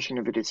good portion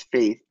of it is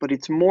faith, but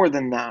it's more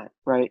than that,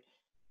 right?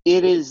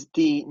 It is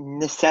the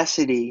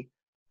necessity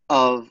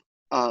of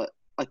uh,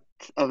 a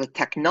of a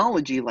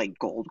technology like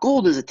gold.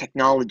 Gold is a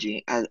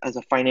technology as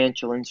a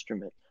financial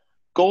instrument.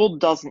 Gold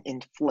doesn't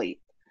inflate,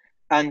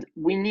 and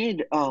we're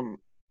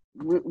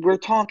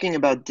talking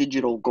about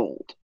digital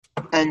gold,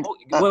 and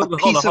a Hold on,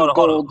 piece hold of on,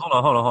 hold on, gold. hold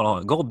on, hold on, hold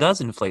on. Gold does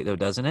inflate, though,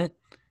 doesn't it?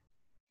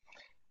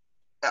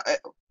 uh,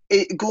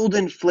 gold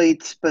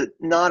inflates, but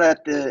not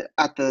at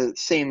the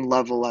same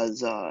level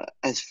as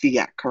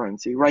fiat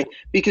currency, right?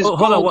 Because Well,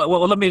 hold on. gold,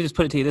 Well, let me just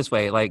put it to you this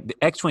way. Like the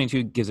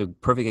X-22 gives a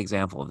perfect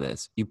example of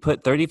this. You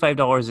put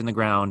 $35 in the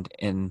ground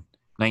in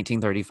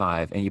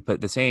 1935, and you put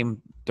the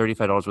same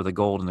 $35 worth of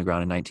gold in the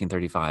ground in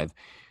 1935.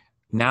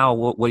 Now,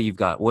 what do you've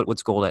got?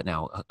 What's gold at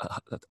now?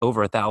 Over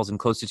 1,000,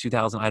 close to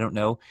 2,000. I don't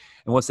know.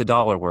 And what's the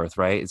dollar worth?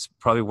 Right? It's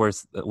probably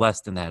worth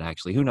less than that,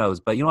 actually. Who knows?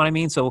 But you know what I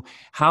mean. So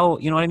how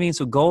you know what I mean?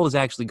 So gold is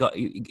actually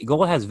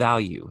gold has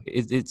value.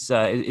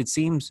 It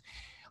seems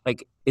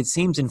like it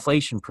seems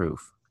inflation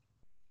proof.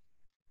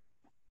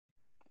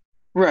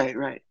 right,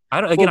 right.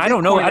 I don't. Again, Well, I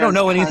don't know. Bitcoin I don't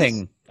know has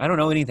anything. I don't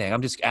know anything.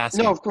 I'm just no,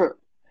 asking. of course.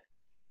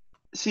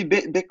 See,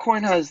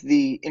 Bitcoin has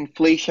the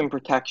inflation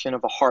protection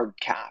of a hard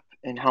cap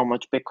and how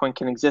much Bitcoin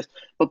can exist.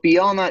 But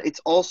beyond that, it's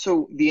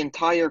also the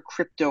entire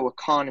crypto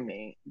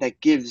economy that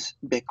gives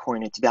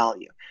Bitcoin its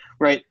value,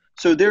 right?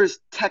 So there's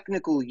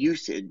technical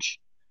usage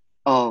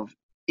of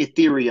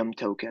Ethereum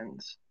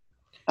tokens,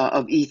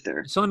 of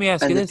Ether, So let me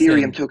ask you and this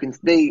Ethereum then. tokens.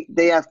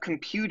 They have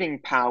computing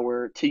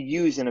power to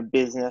use in a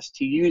business,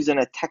 to use in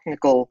a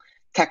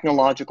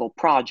technological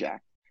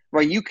project,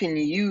 right? You can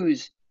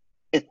use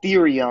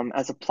Ethereum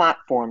as a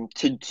platform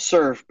to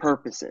serve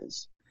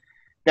purposes.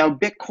 Now,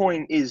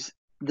 Bitcoin is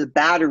the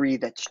battery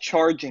that's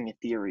charging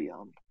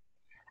Ethereum.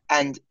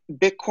 And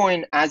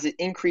Bitcoin, as it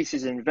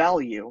increases in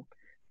value,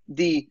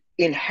 the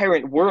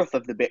inherent worth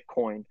of the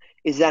Bitcoin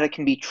is that it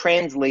can be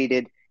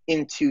translated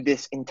into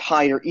this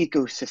entire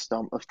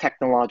ecosystem of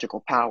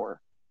technological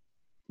power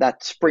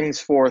that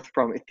springs forth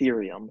from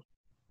Ethereum.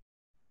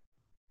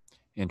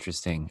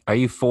 Interesting. Are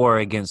you for or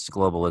against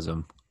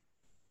globalism?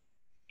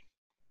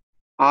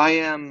 I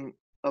am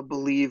a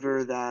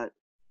believer that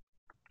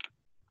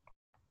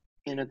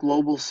in a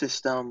global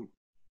system,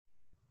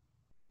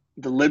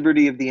 the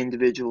liberty of the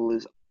individual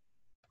is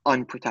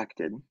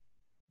unprotected.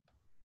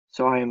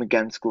 So I am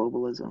against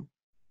globalism.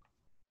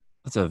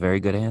 That's a very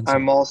good answer.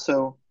 I'm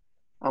also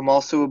I'm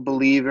also a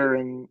believer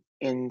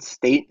in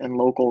state and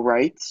local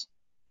rights.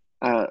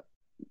 Uh,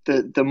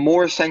 the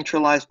more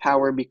centralized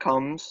power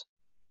becomes,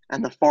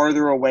 and the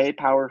farther away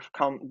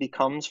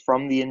becomes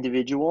from the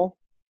individual,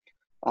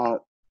 uh,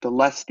 the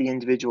less the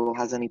individual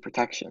has any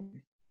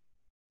protection.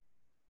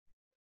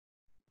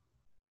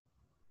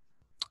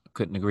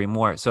 Couldn't agree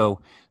more.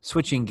 So,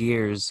 switching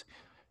gears,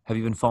 have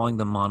you been following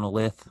the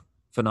monolith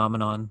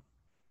phenomenon?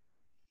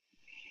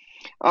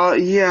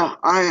 Yeah,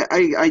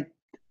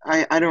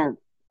 I don't.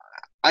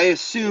 I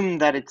assume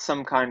that it's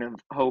some kind of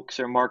hoax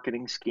or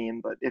marketing scheme,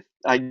 but if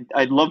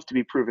I'd love to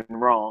be proven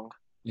wrong.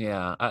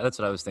 Yeah, that's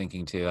what I was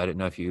thinking too. I didn't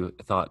know if you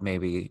thought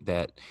maybe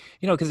that,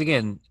 because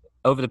again,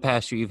 over the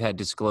past year, you've had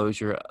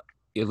disclosure,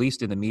 at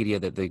least in the media,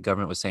 that the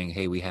government was saying,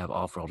 hey, we have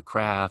off world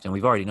craft. And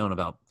we've already known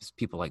about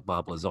people like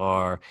Bob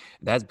Lazar.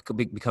 That's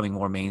becoming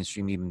more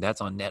mainstream, even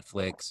that's on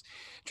Netflix.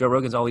 Joe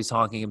Rogan's always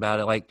talking about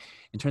it. Like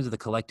in terms of the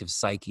collective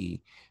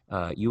psyche,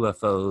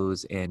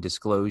 UFOs and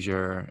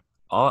disclosure.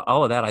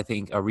 All of that, I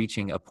think, are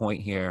reaching a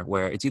point here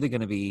where it's either going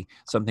to be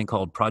something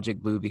called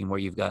Project Bluebeam, where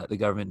you've got the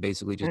government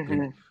basically just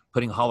Hmm.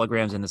 putting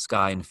holograms in the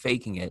sky and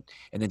faking it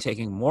and then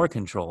taking more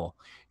control,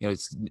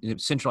 it's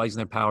centralizing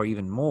their power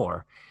even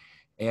more.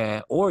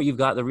 Or you've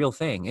got the real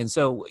thing. And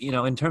so,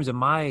 in terms of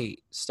my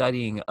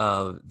studying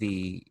of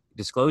the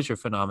disclosure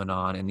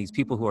phenomenon and these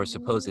people who are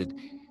supposed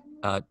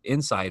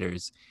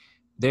insiders,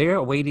 the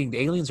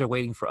aliens are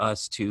waiting for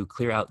us to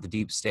clear out the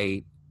deep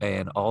state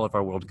and all of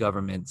our world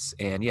governments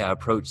and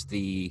approach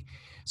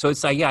so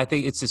it's like, I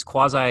think it's this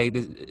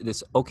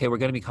okay, we're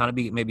going to be kind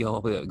of maybe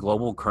hopefully a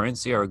global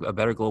currency or a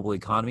better global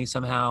economy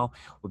somehow,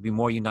 would be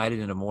more united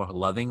in a more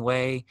loving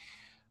way.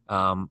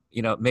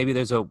 Maybe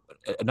there's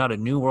not a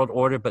new world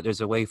order, but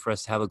there's a way for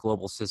us to have a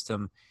global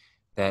system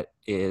that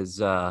is,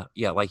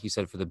 like you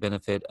said, for the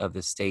benefit of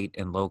the state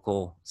and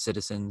local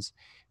citizens.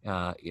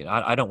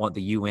 I don't want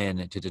the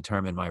UN to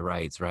determine my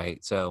rights,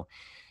 right? So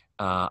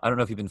I don't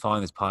know if you've been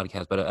following this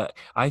podcast, but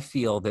I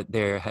feel that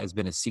there has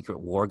been a secret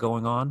war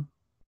going on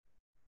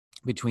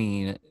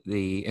between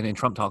and then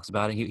Trump talks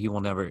about it. He will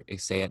never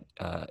say it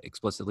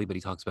explicitly, but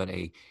he talks about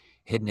a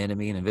hidden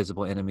enemy, an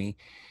invisible enemy.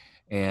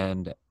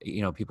 And,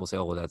 people say,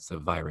 oh, well, that's the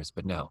virus.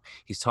 But no,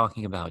 he's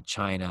talking about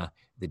China,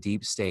 the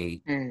deep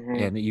state. Hmm.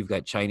 And you've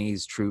got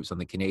Chinese troops on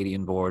the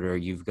Canadian border.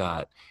 You've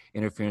got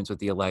interference with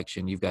the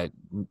election. You've got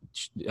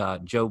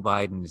Joe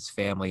Biden, his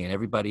family, and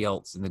everybody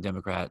else in the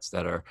Democrats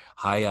that are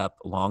high up,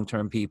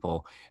 long-term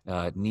people,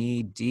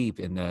 knee deep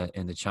in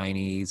the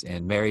Chinese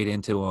and married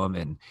into them.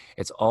 And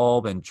it's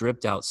all been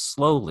dripped out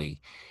slowly.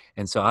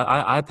 And so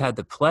I've had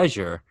the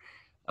pleasure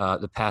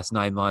the past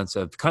 9 months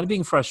of kind of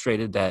being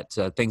frustrated that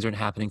things aren't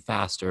happening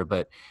faster,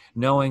 but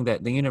knowing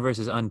that the universe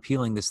is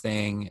unpeeling this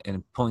thing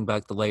and pulling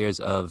back the layers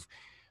of,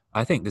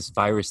 I think, this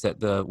virus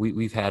that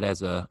we've had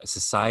as a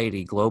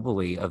society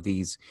globally of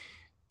these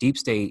deep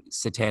state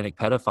satanic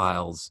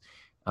pedophiles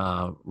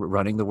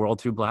running the world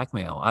through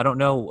blackmail. I don't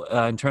know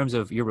in terms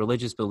of your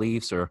religious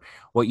beliefs or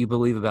what you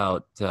believe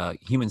about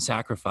human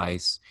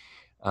sacrifice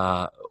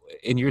uh,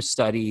 in your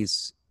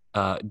studies.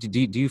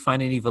 do you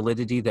find any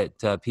validity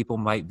that people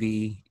might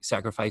be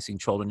sacrificing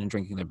children and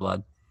drinking their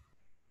blood?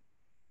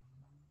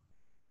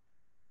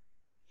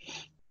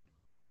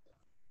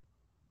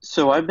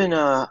 So I've been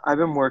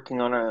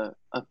working on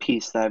a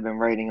piece that I've been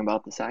writing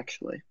about this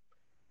actually.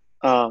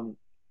 Um,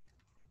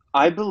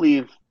 I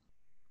believe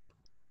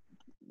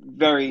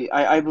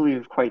I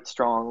believe quite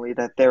strongly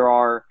that there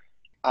are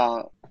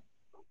uh,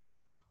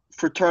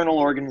 fraternal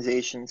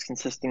organizations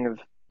consisting of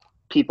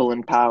people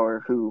in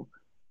power who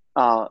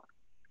uh,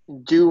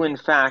 do in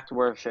fact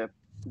worship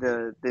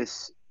the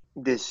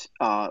this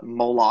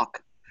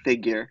Moloch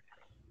figure,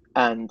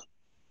 and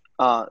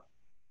uh,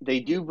 they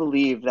do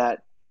believe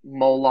that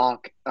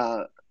Moloch.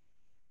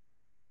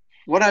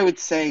 What I would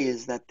say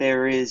is that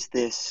there is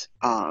this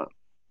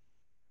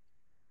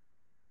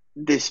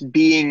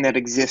being that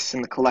exists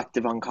in the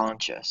collective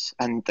unconscious,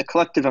 and the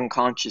collective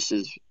unconscious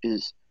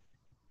is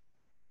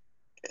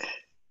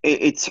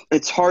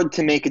it's hard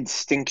to make a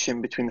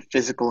distinction between the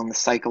physical and the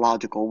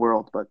psychological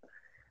world, but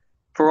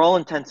for all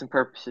intents and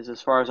purposes,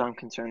 as far as I'm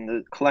concerned,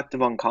 the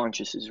collective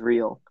unconscious is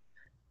real,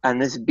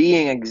 and this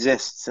being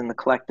exists in the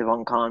collective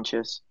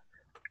unconscious,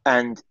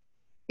 and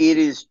it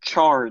is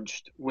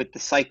charged with the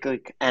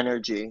psychic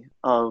energy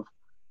of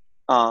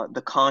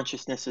the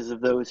consciousnesses of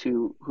those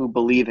who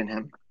believe in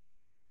him.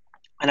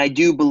 And I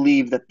do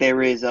believe that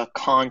there is a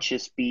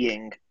conscious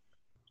being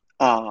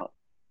uh,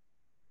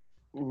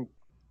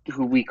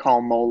 who we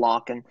call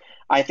Moloch, and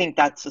I think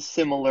that's a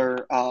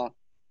similar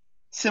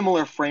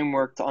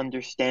framework to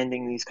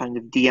understanding these kind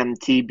of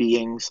DMT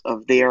beings.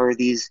 Of they are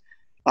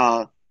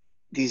uh,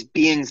 these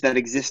beings that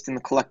exist in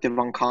the collective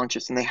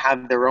unconscious, and they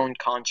have their own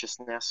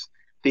consciousness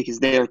because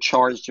they are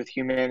charged with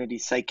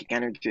humanity's psychic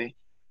energy.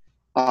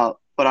 But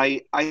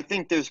I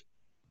think there's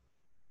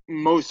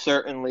most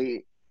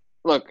certainly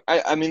look.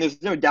 I mean,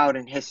 there's no doubt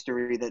in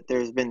history that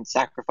there's been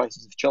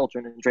sacrifices of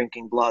children and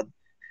drinking blood.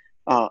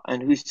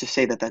 And who's to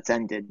say that that's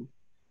ended?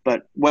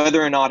 But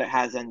whether or not it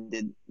has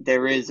ended,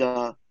 there is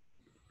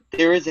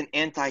an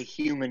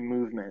anti-human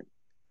movement,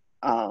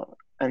 uh,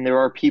 and there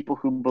are people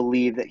who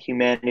believe that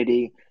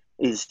humanity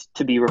is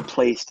to be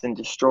replaced and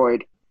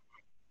destroyed.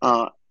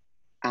 Uh,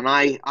 and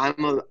I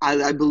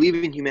believe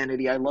in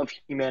humanity. I love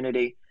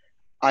humanity.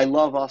 I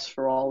love us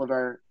for all of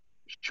our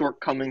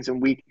shortcomings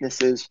and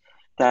weaknesses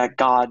that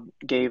God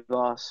gave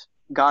us.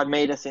 God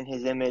made us in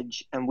His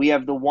image, and we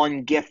have the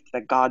one gift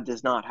that God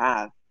does not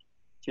have. Do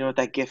you know what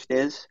that gift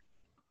is?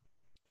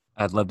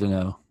 I'd love to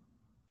know.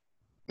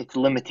 It's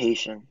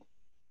limitation.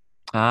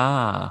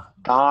 Ah,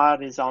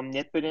 God is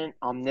omnipotent,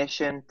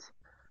 omniscient,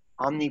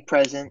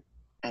 omnipresent,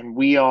 and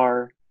we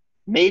are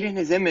made in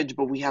His image,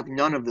 but we have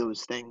none of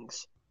those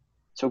things.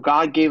 So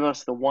God gave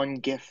us the one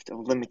gift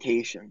of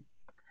limitation.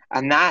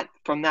 And that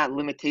from that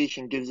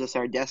limitation gives us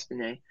our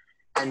destiny.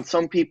 And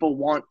some people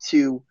want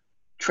to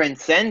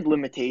transcend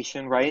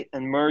limitation, right?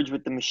 And merge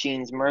with the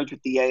machines, merge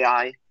with the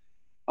AI.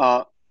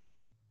 Uh,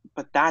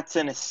 but that's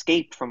an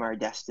escape from our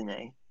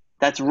destiny.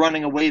 That's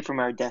running away from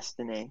our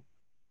destiny.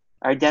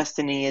 Our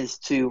destiny is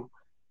to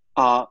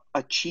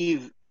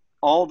achieve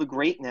all the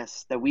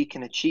greatness that we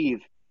can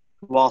achieve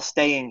while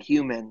staying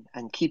human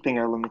and keeping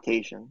our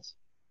limitations.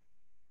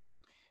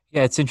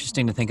 yeah, it's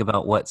interesting to think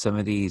about what some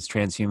of these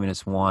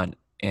transhumanists want.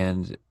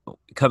 And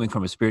coming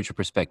from a spiritual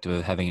perspective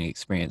of having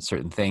experienced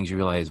certain things, you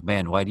realize,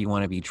 man, why do you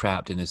want to be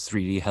trapped in this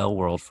 3D hell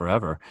world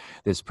forever?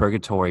 This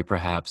purgatory,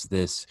 perhaps,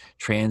 this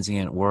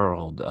transient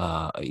world,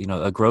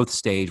 a growth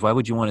stage. Why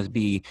would you want to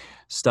be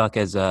stuck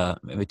as a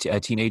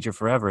teenager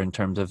forever in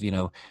terms of,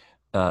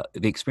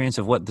 the experience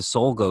of what the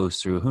soul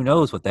goes through? Who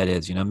knows what that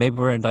is? Maybe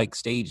we're in like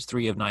stage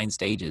 3 of 9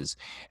 stages,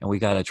 and we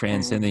got to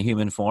transcend Mm-hmm. the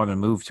human form and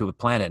move to a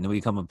planet, and then we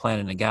become a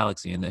planet in a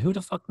galaxy, and who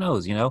the fuck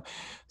knows?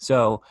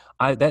 So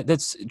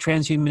that's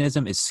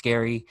transhumanism is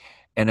scary.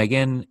 And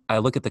again, I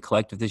look at the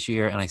collective this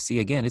year and I see,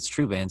 again, it's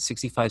true, man.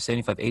 65,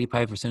 75,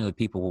 85% of the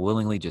people will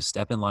willingly just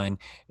step in line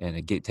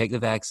and take the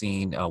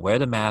vaccine, wear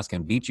the mask,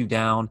 and beat you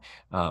down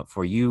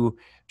for you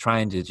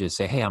trying to just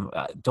say, hey,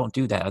 don't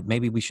do that.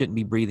 Maybe we shouldn't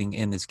be breathing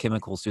in this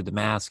chemicals through the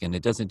mask, and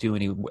it doesn't do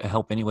any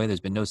help anyway. There's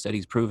been no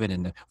studies proven,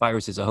 and the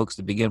virus is a hoax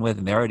to begin with,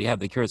 and they already have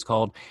the cure. It's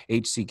called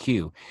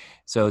HCQ.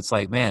 So it's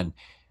like, man,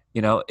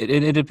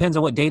 it depends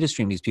on what data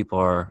stream these people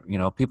are.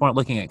 People aren't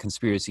looking at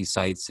conspiracy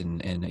sites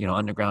and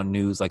underground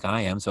news like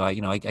I am. So I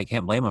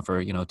can't blame them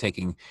for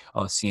taking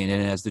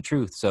CNN as the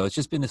truth. So it's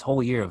just been this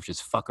whole year of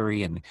just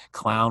fuckery and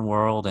clown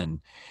world.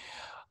 And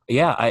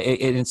yeah,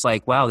 it's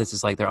like, wow, this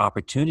is like their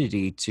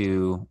opportunity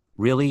to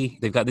really,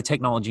 they've got the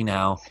technology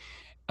now.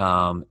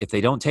 If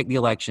they don't take the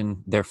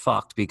election, they're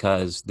fucked,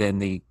 because then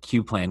the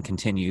Q plan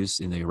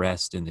continues and the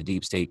rest, and the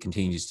deep state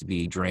continues to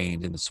be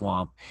drained in the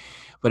swamp.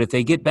 But if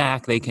they get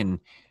back, they can,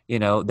 they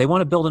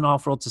want to build an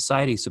off-world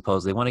society,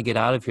 suppose. They want to get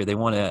out of here. They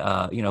want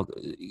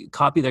to,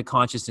 copy their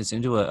consciousness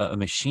into a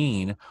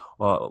machine,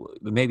 or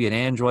maybe an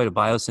android, a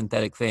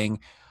biosynthetic thing,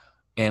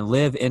 and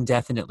live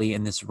indefinitely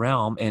in this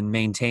realm and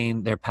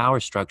maintain their power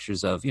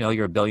structures of,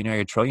 you're a billionaire,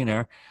 you're a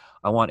trillionaire.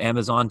 I want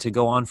Amazon to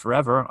go on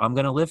forever. I'm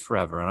going to live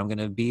forever, and I'm going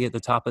to be at the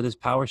top of this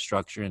power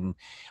structure, and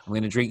I'm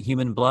going to drink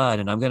human blood,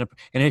 and I'm going to.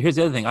 And here's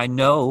the other thing: I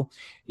know,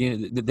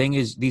 the thing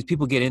is, these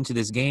people get into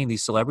this game,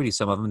 these celebrities,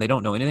 some of them, they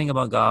don't know anything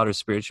about God or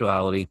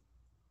spirituality,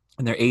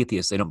 and they're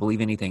atheists. They don't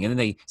believe anything, and then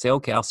they say,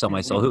 "Okay, I'll sell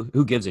my soul. Hmm.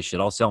 Who gives a shit?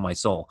 I'll sell my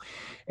soul,"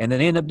 and then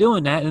they end up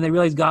doing that, and they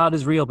realize God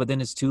is real, but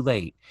then it's too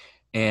late.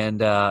 And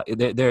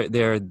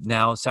they're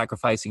now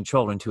sacrificing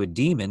children to a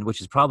demon,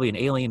 which is probably an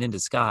alien in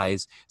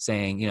disguise,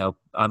 saying,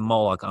 I'm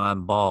Moloch,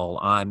 I'm Baal,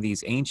 I'm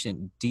these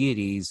ancient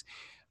deities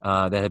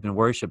that have been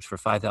worshipped for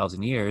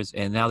 5,000 years,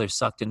 and now they're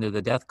sucked into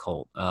the death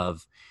cult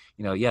of,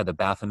 the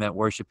Baphomet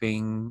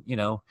worshiping,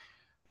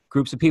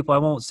 groups of people. I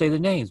won't say the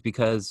names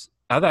because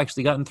I've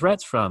actually gotten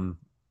threats from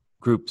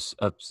groups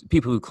of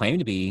people who claim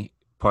to be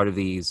part of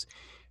these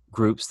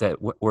groups that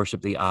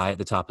worship the eye at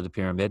the top of the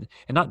pyramid,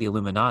 and not the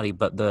Illuminati,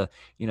 but the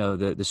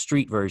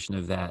street version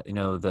of that.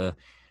 Hmm.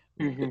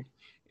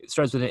 It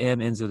starts with an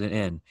M, ends with an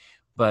N.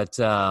 But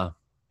so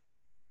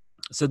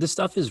this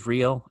stuff is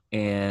real,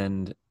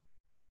 and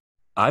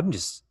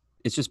it's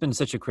just been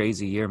such a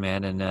crazy year,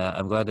 man. And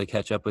I'm glad to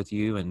catch up with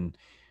you and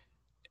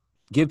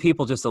give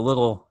people just a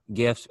little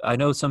gift. I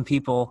know some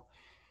people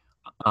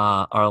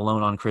are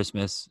alone on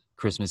Christmas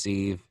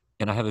Eve,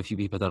 and I have a few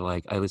people that are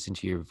like, I listen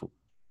to your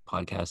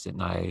podcast at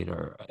night,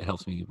 or it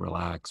helps me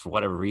relax for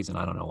whatever reason.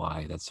 I don't know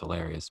why. That's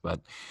hilarious, but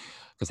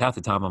because half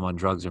the time I'm on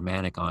drugs or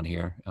manic on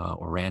here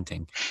or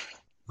ranting,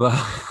 but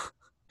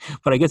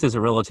but I guess there's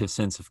a relative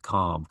sense of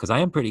calm because I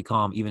am pretty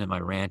calm even in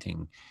my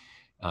ranting.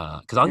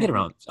 Because Hmm.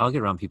 I'll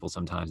get around people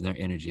sometimes, and their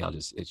energy,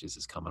 it just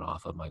is coming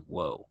off. I'm like,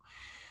 whoa.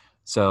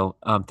 So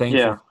I'm Yeah,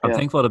 thankful. I'm yeah.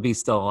 thankful to be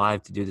still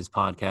alive to do this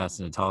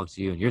podcast and to talk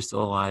to you. And you're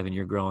still alive and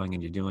you're growing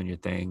and you're doing your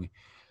thing.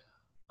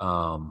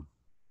 Um,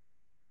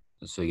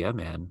 so yeah,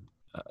 man.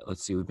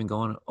 Let's see. We've been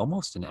going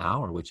almost an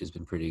hour, which has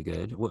been pretty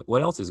good.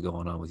 What else is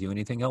going on with you?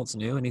 Anything else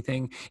new?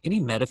 Any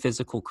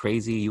metaphysical,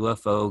 crazy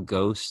UFO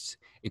ghost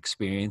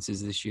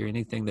experiences this year?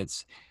 Anything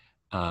that's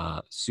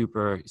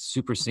super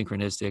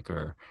synchronistic,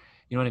 or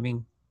you know what I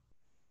mean?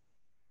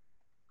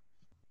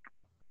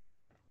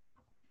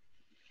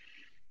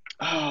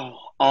 Oh,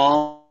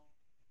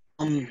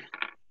 um,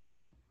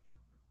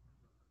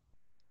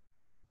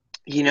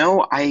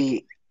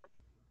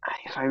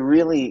 if I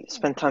really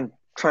spent time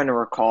trying to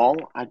recall,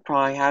 I'd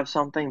probably have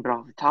something, but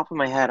off the top of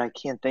my head, I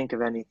can't think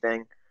of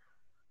anything.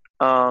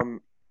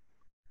 Um,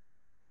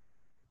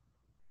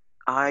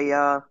 I,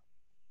 uh,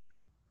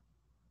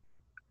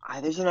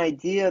 there's an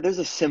idea, there's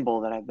a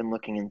symbol that I've been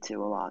looking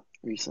into a lot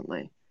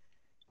recently,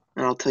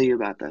 and I'll tell you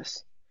about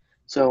this.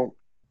 So,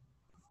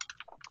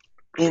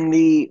 in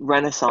the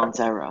Renaissance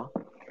era,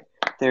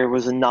 there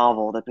was a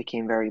novel that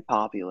became very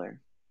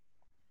popular.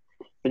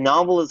 The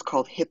novel is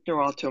called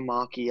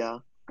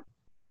Hypnerotomachia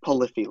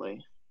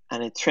Polyphile,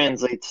 and it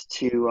translates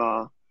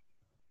to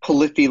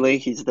Polyphile.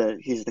 He's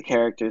the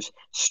character's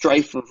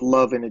strife of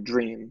love in a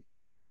dream.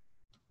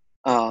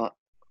 Uh,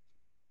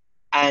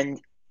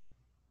 and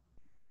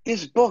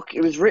this book,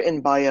 it was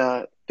written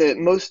by the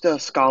most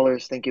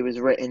scholars think it was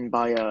written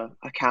by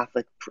a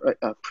Catholic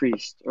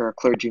priest or a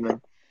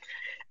clergyman,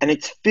 and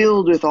it's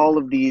filled with all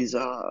of these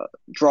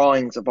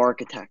drawings of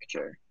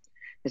architecture.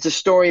 It's a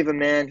story of a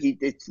man.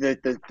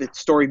 The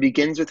story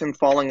begins with him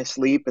falling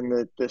asleep,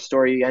 and the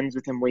story ends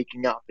with him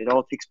waking up. It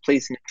all takes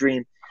place in a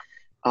dream,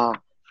 uh,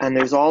 and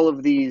there's all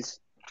of these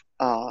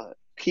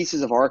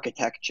pieces of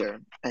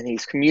architecture, and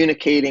he's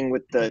communicating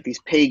with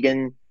these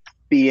pagan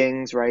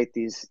beings, right?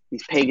 These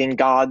pagan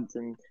gods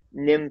and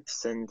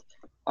nymphs and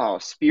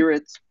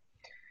spirits.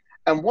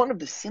 And one of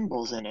the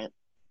symbols in it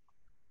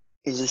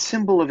is a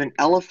symbol of an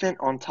elephant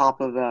on top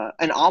of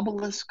an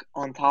obelisk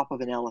on top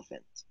of an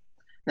elephant.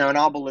 Now, an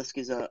obelisk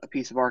is a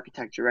piece of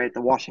architecture, right?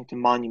 The Washington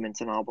Monument's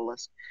an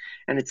obelisk,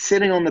 and it's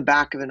sitting on the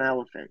back of an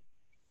elephant.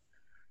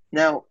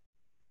 Now,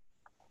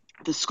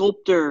 the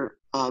sculptor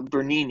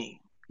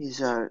Bernini, he's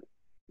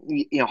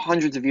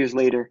hundreds of years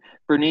later,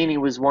 Bernini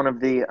was one of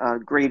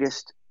the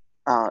greatest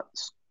uh,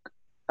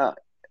 uh,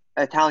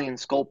 Italian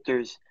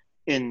sculptors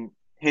in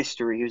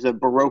history. He was a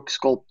Baroque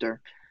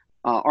sculptor,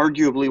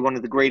 arguably one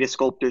of the greatest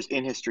sculptors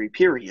in history.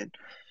 Period.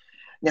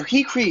 Now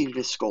he created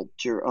a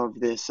sculpture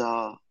of this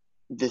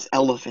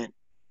elephant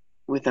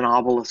with an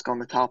obelisk on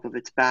the top of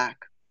its back,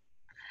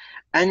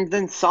 and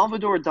then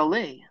Salvador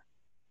Dali,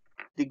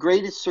 the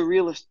greatest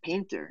surrealist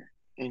painter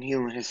in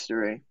human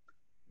history,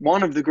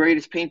 one of the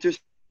greatest painters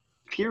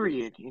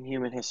period in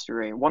human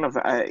history, one of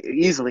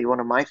easily one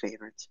of my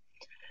favorites.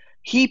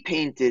 He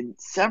painted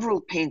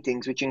several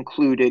paintings which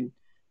included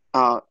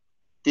uh,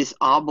 this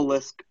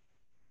obelisk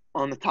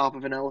on the top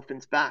of an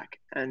elephant's back,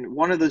 and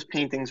one of those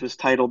paintings was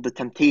titled "The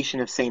Temptation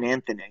of Saint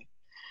Anthony,"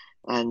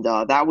 and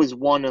that was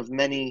one of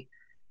many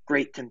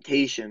great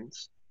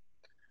temptations.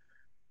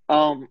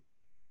 Um,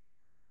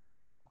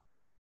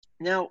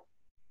 Now,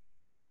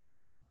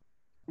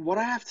 what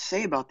I have to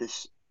say about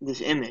this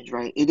image,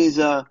 right? It is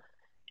an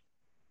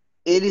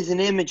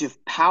image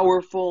of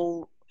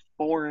powerful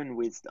foreign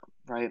wisdom,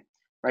 right?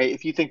 Right.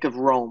 If you think of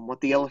Rome, what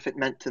the elephant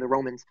meant to the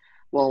Romans,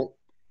 well,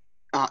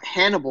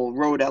 Hannibal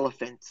rode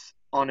elephants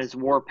on his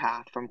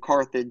warpath from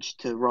Carthage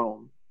to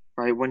Rome,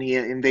 right? When he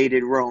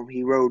invaded Rome,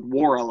 he rode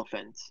war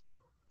elephants.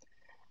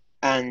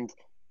 And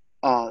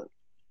uh,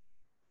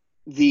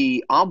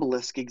 the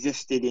obelisk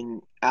existed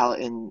in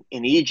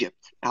Egypt,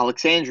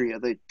 Alexandria,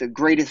 the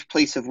greatest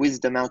place of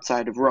wisdom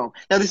outside of Rome.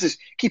 Now, this is,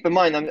 keep in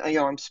mind,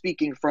 I'm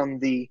speaking from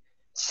the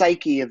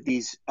psyche of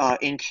these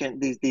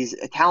ancient these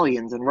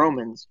Italians and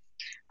Romans,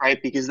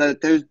 right? Because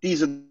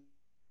these are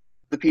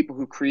the people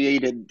who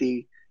created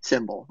the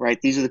symbol, right?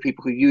 These are the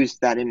people who used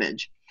that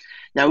image.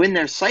 Now, in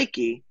their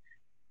psyche,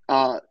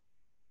 uh,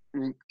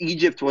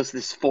 Egypt was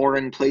this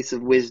foreign place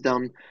of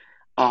wisdom,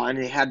 and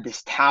they had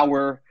this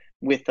tower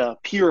with a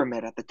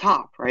pyramid at the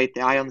top, right?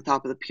 The eye on the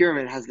top of the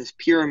pyramid has this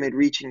pyramid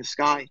reaching the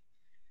sky.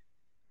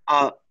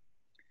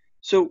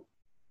 So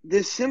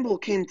this symbol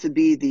came to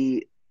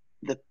be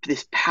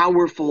this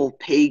powerful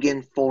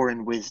pagan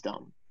foreign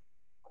wisdom.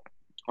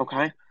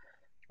 Okay,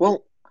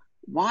 well,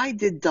 why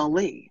did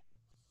Dali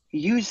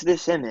use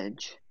this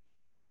image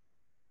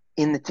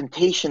in the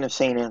Temptation of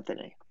Saint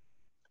Anthony?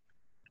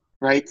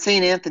 Right,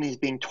 Saint Anthony is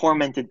being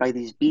tormented by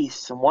these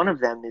beasts, and one of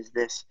them is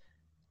this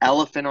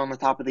elephant on the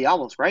top of the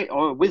obelisk, right?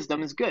 Oh,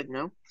 wisdom is good,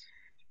 no?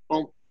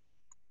 Well,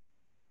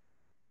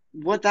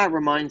 what that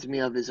reminds me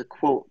of is a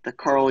quote that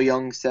Carl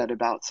Jung said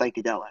about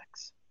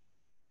psychedelics.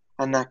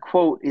 And that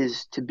quote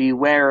is to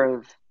beware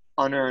of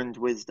unearned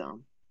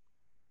wisdom.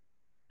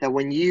 That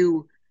when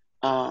you're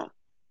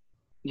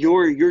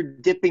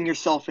dipping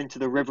yourself into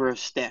the river of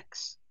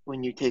Styx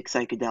when you take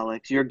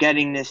psychedelics, you're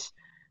getting this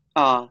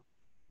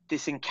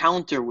this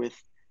encounter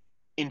with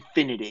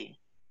infinity.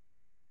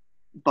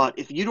 But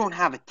if you don't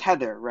have a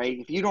tether, right?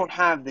 If you don't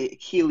have the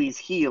Achilles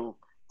heel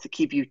to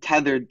keep you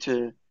tethered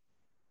to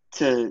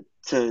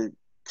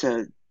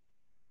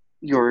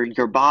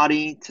your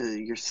body, to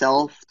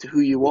yourself, to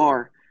who you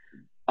are,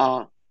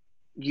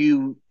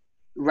 you,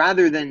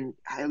 rather than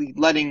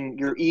letting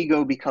your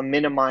ego become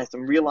minimized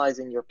and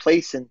realizing your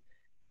place in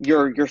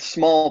your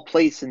small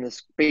place in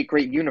this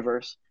great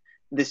universe,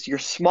 this your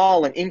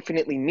small and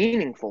infinitely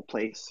meaningful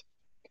place,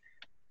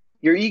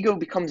 your ego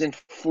becomes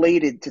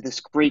inflated to this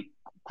great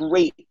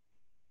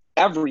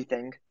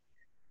everything.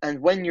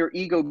 And when your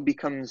ego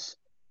becomes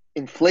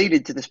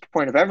inflated to this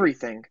point of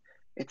everything,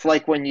 it's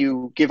like when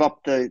you give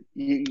up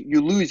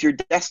you lose your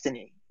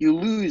destiny. You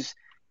lose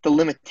the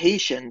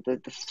limitation,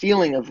 the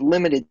feeling of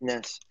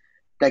limitedness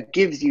that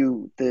gives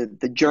you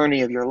the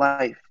journey of your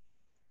life.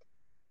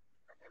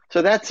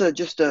 So that's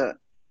just a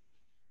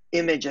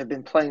image I've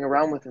been playing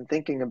around with and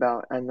thinking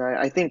about. And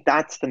I think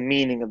that's the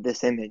meaning of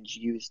this image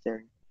used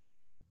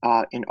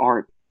in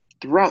art.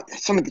 Throughout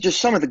some of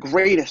the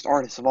greatest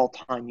artists of all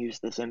time use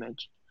this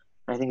image.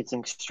 I think it's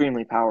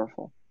extremely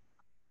powerful.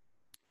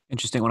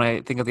 Interesting. When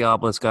I think of the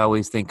obelisk, I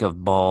always think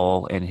of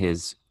Ball and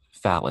his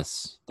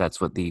phallus.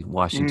 That's what the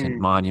Washington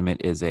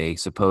Monument is, a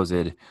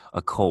supposed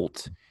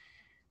occult.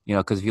 You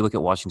know, because if you look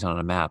at Washington on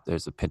a map,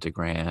 there's a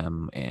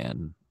pentagram,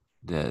 and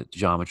the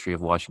geometry of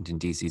Washington,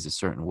 D.C. is a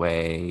certain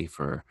way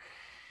for,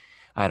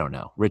 I don't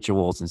know,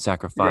 rituals and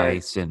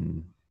sacrifice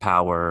and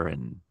power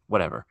and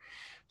whatever.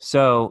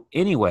 So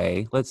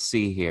anyway, let's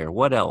see here.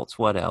 What else?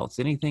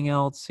 Anything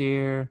else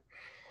here?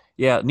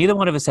 Yeah, neither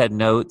one of us had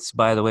notes,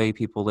 by the way,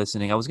 people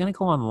listening. I was going to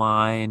go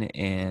online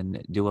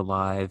and do a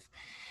live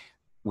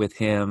with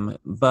him,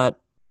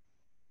 but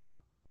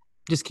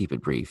just keep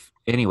it brief.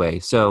 Anyway,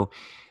 so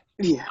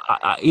yeah,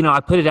 I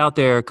put it out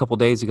there a couple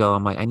days ago.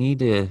 I'm like, I need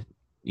to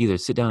either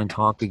sit down and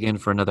talk again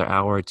for another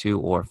hour or two,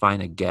 or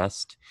find a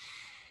guest.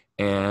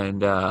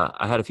 And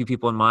I had a few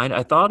people in mind.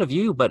 I thought of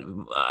you, but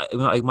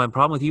my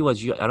problem with you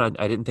was I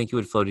didn't think you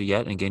had floated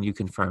yet. And again, you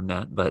confirmed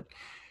that. But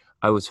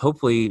I was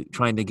hopefully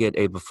trying to get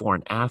a before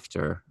and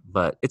after.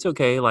 But it's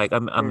okay. Like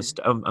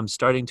I'm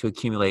starting to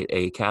accumulate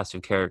a cast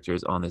of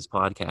characters on this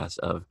podcast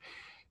of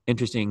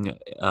interesting,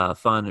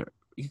 fun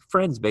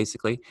friends,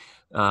 basically,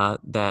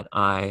 that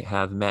I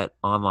have met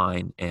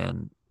online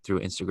and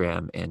through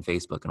Instagram and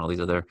Facebook and all these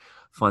other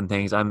fun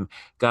things. I'm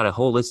got a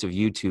whole list of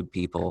YouTube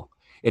people.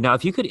 And now,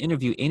 if you could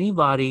interview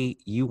anybody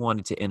you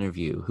wanted to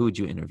interview, who would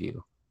you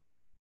interview?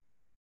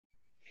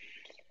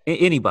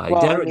 Anybody,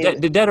 well,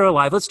 dead or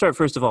alive. Let's start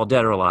first of all,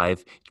 dead or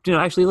alive.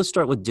 Actually, let's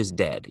start with just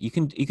dead. You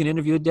can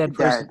interview a dead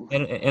person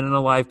and an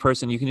alive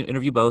person. You can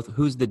interview both.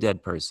 Who's the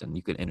dead person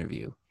you could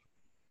interview?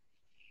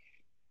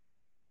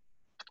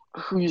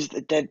 Who's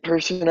the dead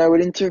person I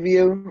would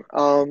interview?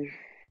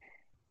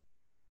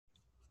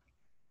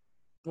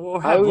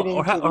 Or I have would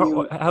or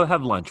interview.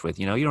 have lunch with.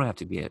 You don't have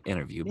to be an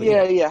interview, but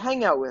Yeah,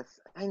 hang out with.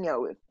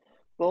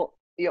 Well,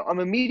 I'm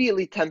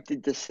immediately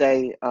tempted to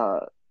say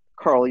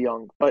Carl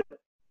Jung, but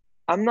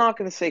I'm not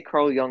going to say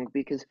Carl Jung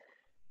because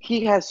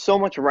he has so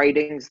much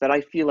writings that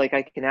I feel like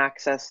I can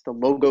access the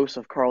logos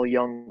of Carl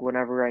Jung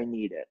whenever I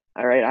need it.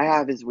 All right, I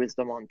have his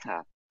wisdom on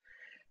tap.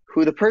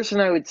 Who the person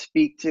I would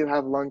speak to,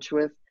 have lunch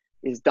with,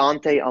 is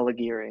Dante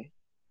Alighieri.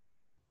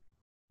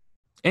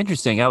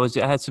 Interesting. I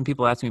had some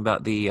people asking me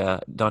about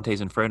the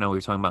Dante's Inferno. We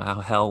were talking about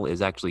how hell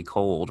is actually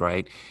cold,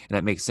 right? And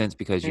that makes sense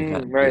because you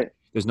have Right.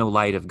 there's no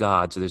light of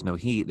God, so there's no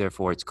heat,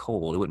 therefore it's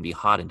cold. It wouldn't be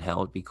hot in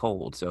hell, it'd be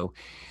cold. So,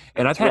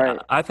 and That's right.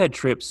 I've had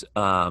trips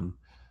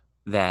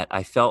that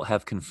I felt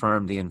have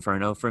confirmed the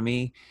inferno for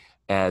me,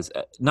 as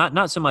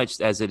not so much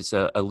as it's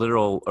a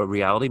literal a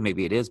reality,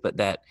 maybe it is, but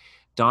that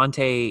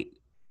Dante,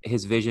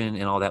 his vision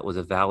and all that was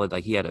a valid,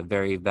 like he had a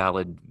very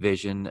valid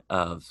vision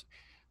of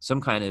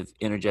some kind of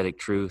energetic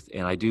truth,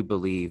 and I do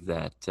believe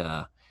that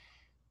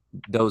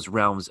those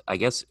realms, I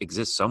guess,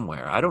 exist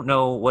somewhere. I don't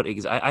know what.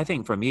 I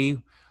think for me,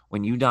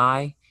 when you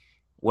die,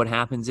 what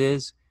happens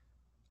is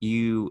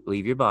you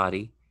leave your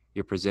body,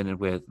 you're presented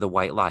with the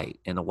white light,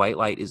 and the white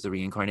light is the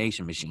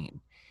reincarnation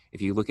machine.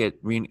 If you look at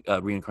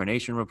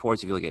reincarnation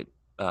reports, if you look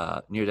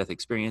at near-death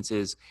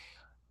experiences,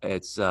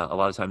 it's a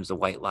lot of times the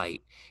white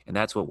light, and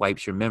that's what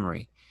wipes your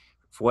memory.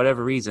 For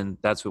whatever reason,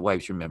 that's what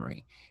wipes your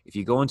memory. If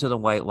you go into the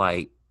white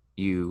light,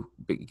 you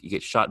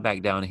get shot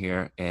back down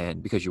here,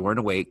 and because you weren't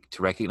awake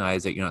to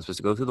recognize that you're not supposed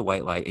to go through the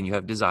white light, and you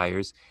have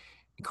desires,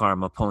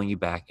 karma pulling you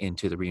back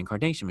into the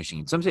reincarnation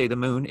machine. Some say the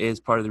moon is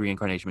part of the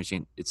reincarnation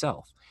machine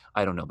itself.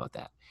 I don't know about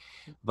that.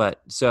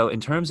 But so in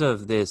terms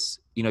of this,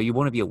 you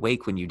want to be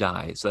awake when you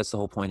die. So that's the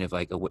whole point of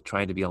like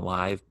trying to be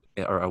alive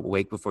or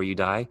awake before you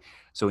die.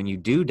 So when you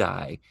do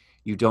die,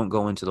 you don't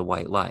go into the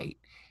white light.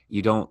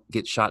 You don't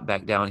get shot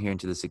back down here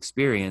into this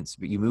experience,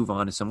 but you move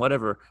on to some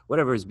whatever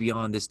is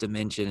beyond this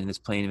dimension and this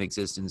plane of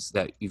existence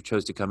that you've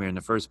chose to come here in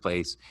the first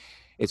place.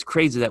 It's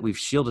crazy that we've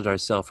shielded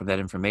ourselves from that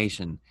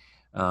information.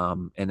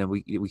 And then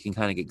we can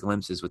kind of get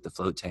glimpses with the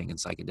float tank and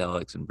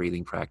psychedelics and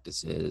breathing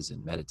practices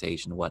and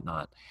meditation and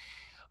whatnot.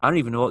 I don't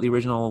even know what the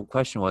original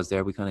question was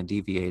there. We kind of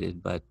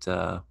deviated, but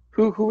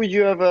Who would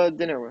you have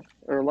dinner with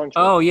or lunch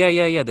with? oh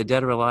yeah, the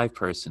dead or alive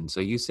person. So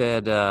you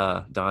said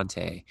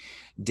Dante,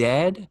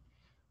 dead.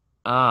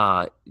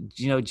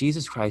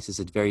 Jesus Christ is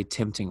a very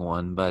tempting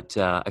one, but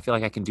I feel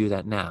like I can do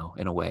that now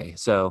in a way.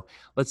 So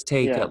let's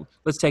take Yeah.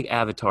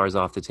 avatars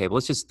off the table.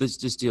 Let's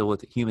just deal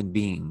with human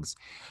beings.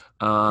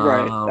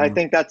 Right. I Um,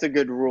 think that's a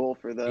good rule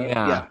for the.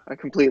 yeah. Yeah, I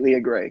completely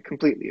agree.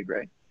 Completely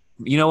agree.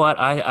 You know what?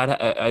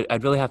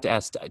 I'd really have to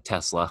ask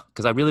Tesla,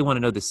 because I really want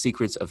to know the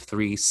secrets of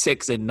 3,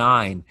 6, and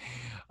 9.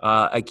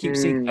 I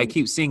Mm,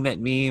 keep seeing that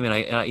meme,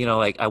 and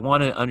like I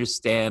want to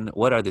understand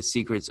what are the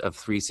secrets of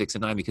 3, 6,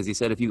 and 9, because he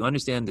said if you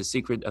understand the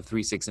secret of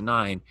 3, 6, and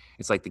 9,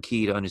 it's like the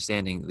key to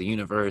understanding the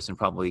universe and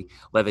probably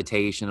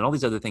levitation and all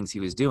these other things he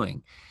was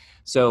doing.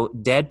 So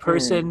dead mm.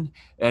 person,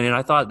 and then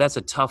I thought that's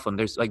a tough one.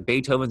 There's like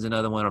Beethoven's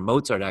another one, or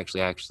Mozart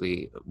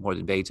actually more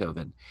than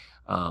Beethoven.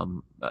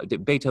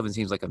 Beethoven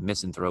seems like a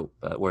misanthrope,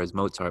 whereas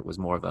Mozart was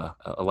more of a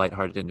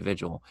lighthearted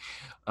individual.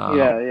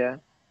 Yeah, Um,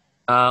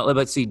 yeah.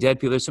 let's see, dead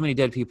people. There's so many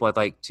dead people I'd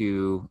like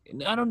to.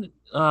 I don't.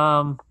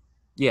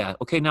 Yeah.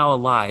 Okay. Now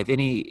alive.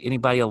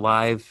 Anybody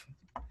alive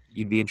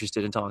you'd be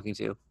interested in talking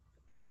to?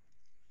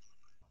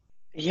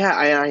 Yeah,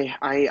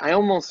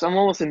 I'm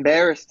almost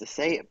embarrassed to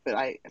say it, but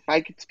if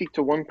I could speak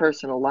to one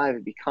person alive,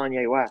 it'd be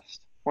Kanye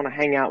West. I want to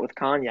hang out with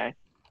Kanye.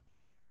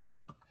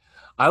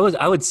 I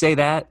would say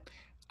that,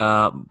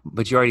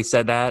 but you already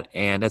said that,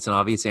 and that's an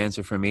obvious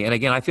answer for me. And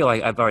again, I feel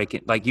like I've already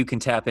like you can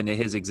tap into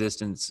his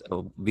existence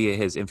via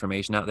his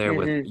information out there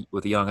Hmm.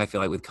 with Young. I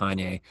feel like with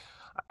Kanye,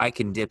 I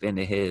can dip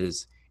into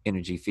his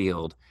energy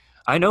field.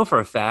 I know for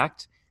a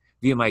fact,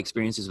 via my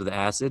experiences with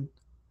acid,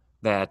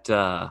 that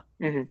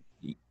Hmm.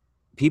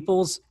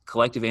 people's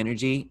collective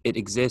energy, it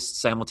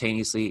exists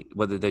simultaneously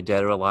whether they're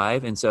dead or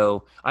alive. And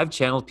so I've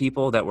channeled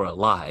people that were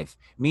alive,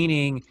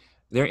 meaning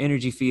their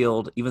energy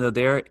field, even though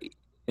they're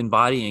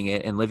embodying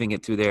it and living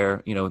it through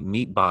their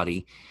meat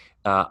body,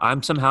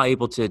 I'm somehow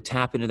able to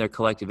tap into their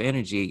collective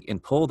energy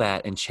and pull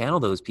that and channel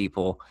those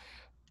people.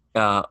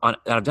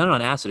 I've done it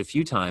on acid a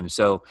few times.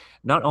 So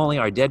not only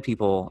are dead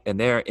people and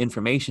their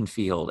information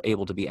field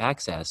able to be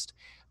accessed,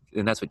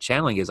 and that's what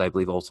channeling is, I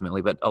believe,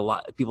 ultimately, but a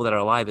lot of people that are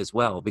alive as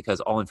well, because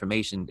all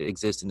information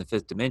exists in the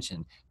fifth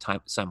dimension time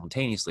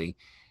simultaneously,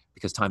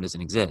 because time doesn't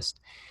exist.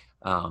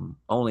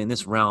 Only in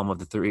this realm of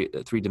the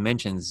three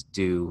dimensions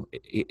do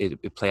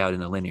it play out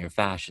in a linear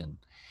fashion.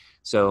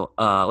 So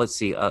let's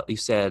see. You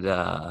said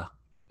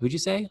who'd you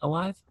say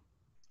alive?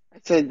 I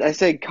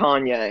said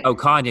Kanye. Oh,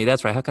 Kanye.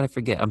 That's right. How can I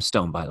forget? I'm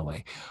stoned, by the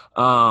way.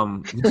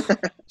 Um,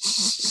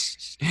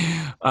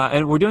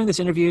 and we're doing this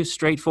interview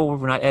straightforward.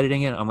 We're not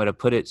editing it. I'm going to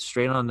put it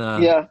straight on the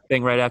Yeah,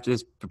 thing right after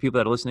this. For people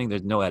that are listening,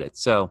 there's no edit.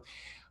 So,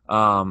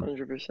 um,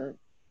 100%.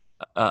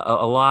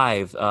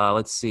 alive.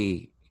 Let's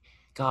see.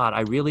 God,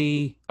 I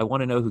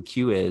want to know who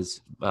Q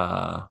is.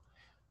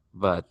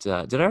 But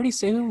did I already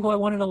say who I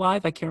wanted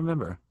alive? I can't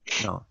remember.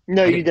 No,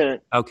 No, I you didn't.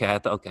 didn't. Okay,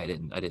 okay, I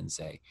didn't. I didn't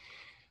say.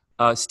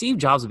 Steve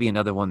Jobs would be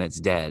another one that's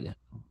dead,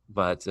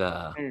 but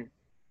Mm,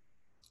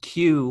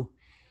 Q.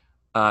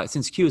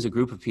 Since Q is a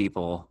group of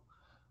people,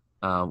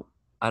 uh,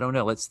 I don't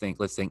know. Let's think.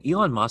 Let's think.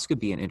 Elon Musk could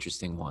be an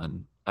interesting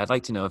one. I'd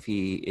like to know if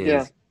he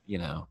yeah. is,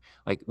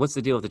 like, what's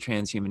the deal with the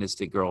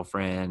transhumanistic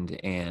girlfriend?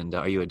 And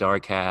are you a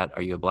dark hat?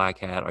 Are you a black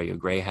hat? Are you a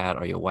gray hat?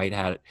 Are you a white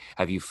hat?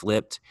 Have you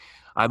flipped?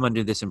 I'm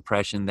under this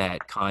impression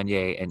that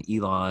Kanye and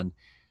Elon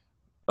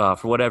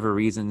for whatever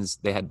reasons,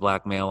 they had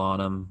blackmail on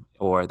him,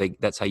 or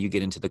that's how you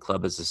get into the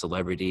club as a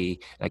celebrity.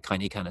 That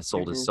kind of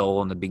sold his Hmm.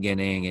 soul in the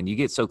beginning, and you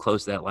get so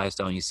close to that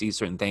lifestyle, and you see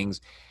certain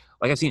things.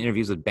 Like I've seen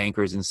interviews with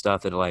bankers and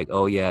stuff that are like,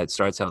 oh yeah, it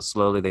starts out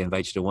slowly. They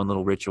invite you to one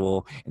little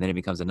ritual, and then it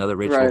becomes another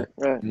Right, ritual,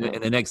 right, and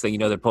right. the next thing you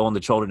know, they're pulling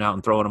the children out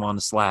and throwing them on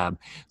the slab.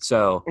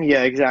 So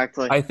Yeah,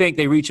 exactly. I think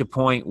they reach a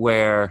point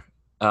where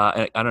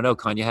I don't know.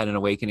 Kanye had an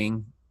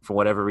awakening for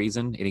whatever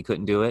reason, and he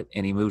couldn't do it,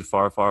 and he moved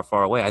far, far,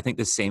 far away. I think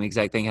the same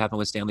exact thing happened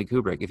with Stanley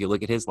Kubrick. If you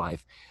look at his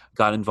life,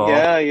 got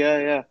involved Yeah, yeah,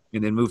 yeah.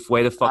 and then moved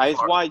way the fuck Eyes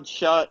far. Wide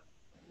Shut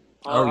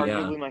Oh are yeah.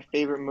 arguably my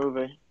favorite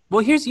movie.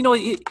 Well,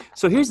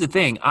 so here's the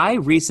thing. I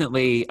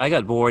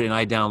got bored and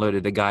I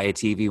downloaded a Gaia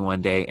TV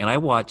one day, and I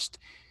watched.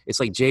 It's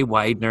like Jay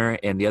Weidner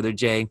and the other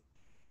Jay,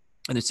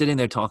 and they're sitting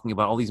there talking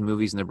about all these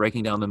movies, and they're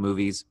breaking down the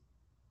movies.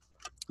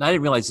 And I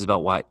didn't realize this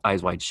about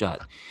Eyes Wide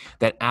Shut,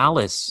 that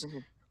Alice Hmm.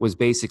 was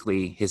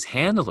basically his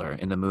handler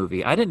in the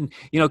movie. I didn't,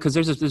 because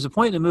there's a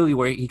point in the movie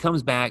where he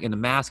comes back and the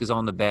mask is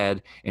on the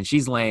bed and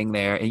she's laying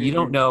there, and Hmm. you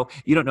don't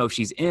know if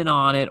she's in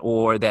on it,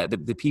 or that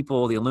the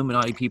people, the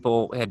Illuminati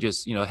people, had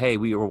just, hey,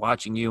 we were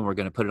watching you and we're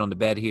going to put it on the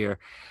bed here.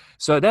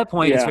 So at that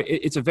point, Yeah.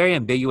 it's a very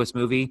ambiguous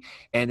movie.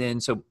 And then,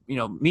 so,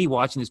 me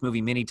watching this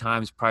movie many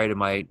times prior to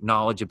my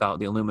knowledge about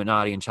the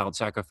Illuminati and child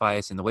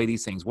sacrifice and the way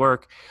these things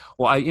work.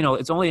 Well,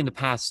 it's only in the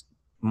past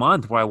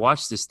month where I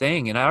watched this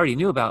thing, and I already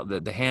knew about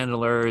the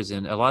handlers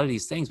and a lot of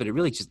these things, but it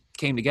really just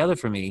came together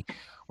for me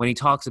when he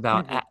talks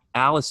about Hmm.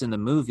 Alice in the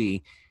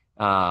movie,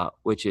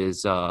 which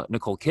is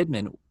Nicole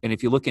Kidman. And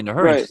if you look into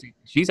her, and Right.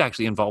 she's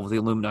actually involved with the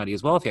Illuminati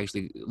as well, if you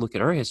actually look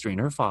at her history and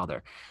her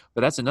father.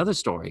 But that's another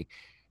story.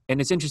 And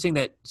it's interesting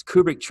that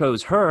Kubrick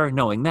chose her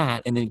knowing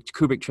that, and then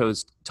Kubrick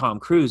chose Tom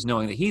Cruise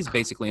knowing that he's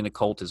basically in a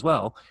cult as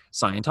well,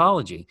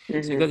 Scientology. So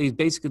you Hmm. got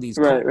these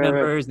Right, cult right, right.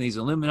 members and these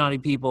Illuminati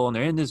people, and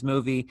they're in this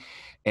movie,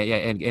 and yeah,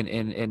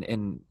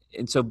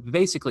 and so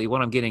basically,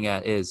 what I'm getting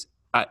at is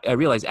I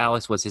realized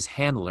Alex was his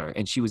handler,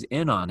 and she was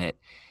in on it.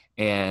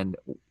 And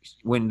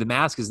when the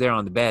mask is there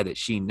on the bed, that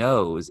she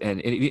knows, and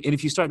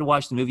if you start to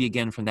watch the movie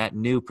again from that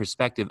new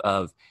perspective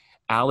of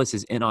Alice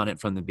is in on it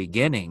from the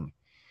beginning,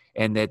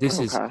 and that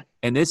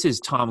Okay. this is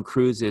Tom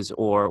Cruise's,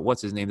 or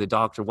what's his name, the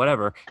doctor,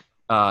 whatever.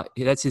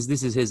 This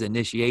is his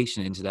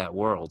initiation into that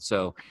world.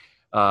 So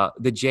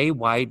the Jay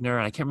Weidner,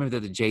 and I can't remember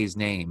the Jay's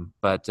name,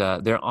 but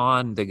they're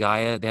on the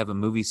Gaia. They have a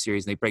movie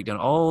series, and they break down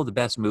all the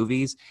best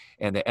movies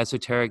and the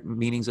esoteric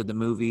meanings of the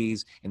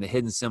movies and the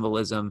hidden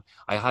symbolism.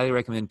 I highly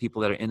recommend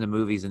people that are into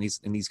movies and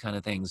these kind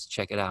of things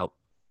check it out.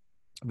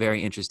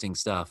 Very interesting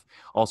stuff.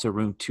 Also,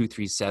 Room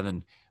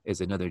 237 is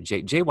another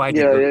Jay Weidner.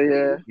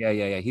 Yeah, yeah,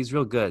 yeah. Yeah. He's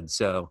real good.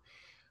 So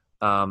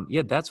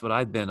yeah, that's what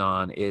I've been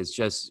on, is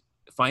just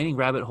finding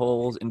rabbit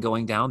holes and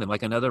going down them,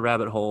 like another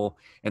rabbit hole.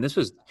 And this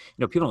was,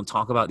 people don't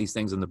talk about these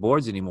things on the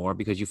boards anymore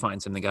because you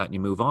find something out and you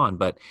move on.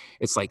 But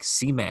it's like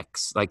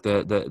CEMEX, like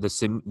the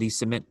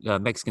cement,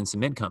 Mexican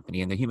cement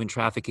company, and the human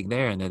trafficking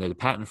there, and then the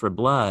patent for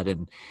blood,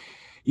 and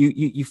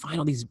you find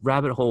all these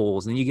rabbit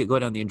holes, and then you go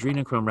down the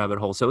adrenochrome rabbit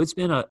hole. So it's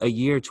been a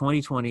year.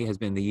 2020 has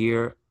been the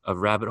year of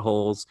rabbit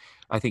holes.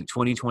 I think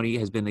 2020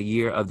 has been the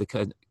year of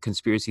the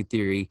conspiracy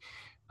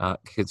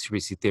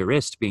conspiracy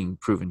theorist being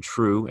proven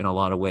true in a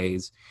lot of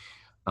ways.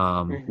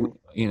 Hmm.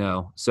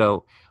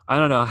 So I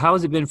don't know. How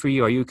has it been for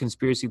you? Are you a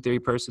conspiracy theory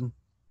person?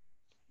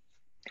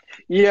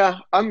 Yeah,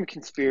 I'm a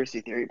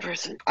conspiracy theory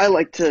person. I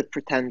like to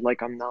pretend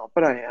like I'm not,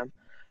 but I am.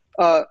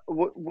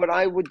 What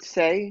I would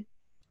say,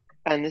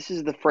 and this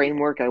is the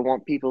framework I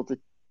want people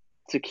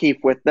to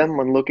keep with them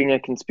when looking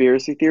at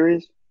conspiracy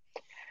theories,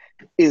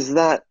 is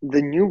that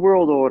the New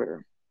World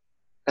Order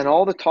and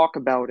all the talk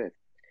about it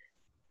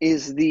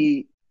is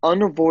the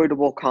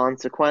unavoidable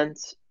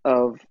consequence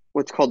of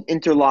what's called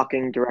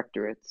interlocking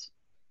directorates.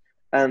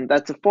 And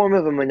that's a form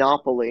of a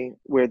monopoly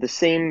where the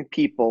same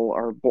people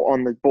are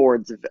on the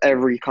boards of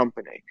every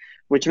company,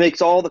 which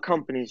makes all the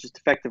companies just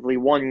effectively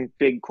one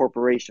big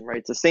corporation, right?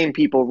 It's the same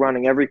people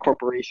running every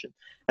corporation,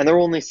 and they're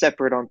only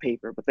separate on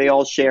paper, but they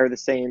all share the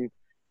same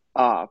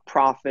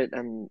profit,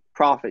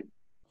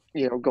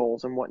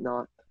 goals and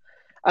whatnot.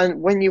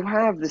 And when you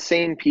have the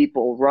same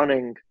people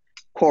running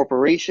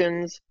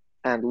corporations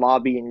and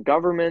lobbying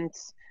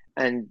governments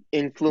and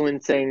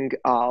influencing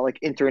like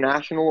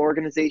international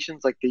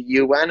organizations like the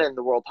UN and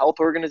the World Health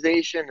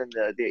Organization and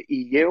the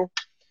EU,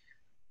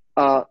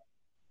 uh,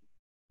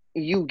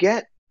 you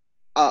get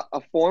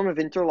a form of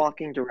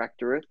interlocking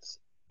directorates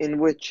in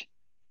which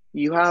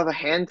you have a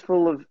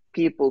handful of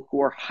people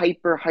who are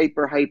hyper,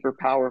 hyper, hyper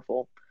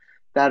powerful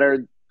that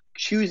are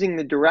choosing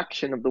the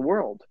direction of the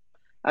world.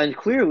 And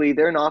clearly,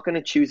 they're not going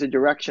to choose a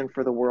direction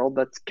for the world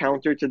that's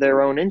counter to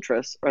their own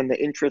interests and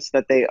the interests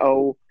that they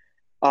owe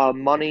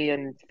money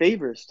and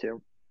favors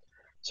to.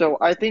 So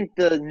I think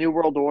the New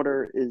World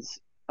Order is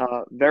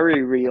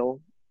very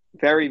real,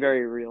 very,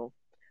 very real.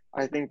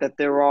 I think that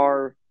there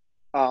are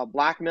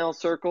blackmail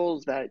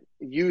circles that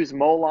use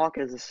Moloch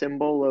as a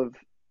symbol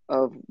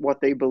of what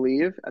they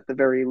believe, at the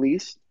very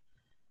least.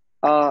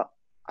 Uh,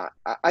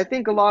 I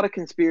think a lot of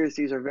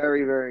conspiracies are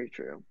very, very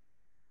true.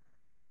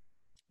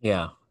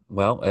 Yeah.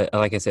 Well,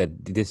 like I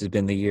said, this has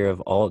been the year of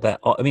all of that.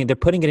 I mean, they're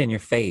putting it in your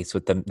face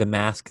with the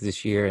mask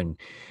this year, and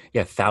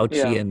yeah, Fauci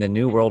Yeah. and the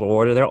New World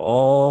Order. They're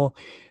all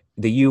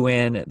the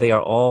UN. They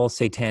are all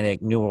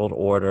satanic New World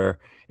Order.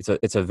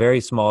 It's a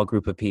very small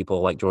group of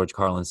people, like George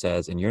Carlin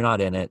says, and you're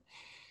not in it.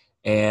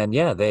 And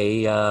yeah,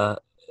 they.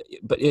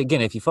 But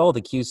again, if you follow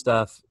the Q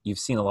stuff, you've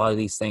seen a lot of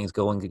these things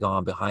going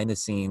on behind the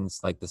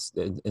scenes, like this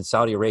in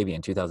Saudi Arabia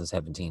in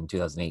 2017,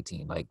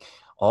 2018, like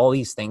all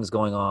these things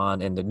going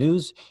on, and the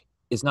news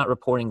is not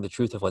reporting the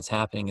truth of what's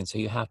happening, and so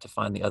you have to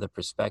find the other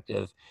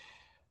perspective.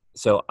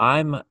 So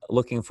I'm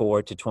looking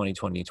forward to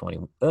 2020,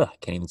 can't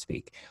even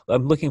speak.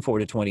 I'm looking forward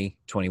to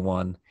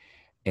 2021,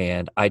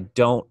 and I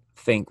don't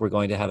think we're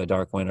going to have a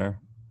dark winter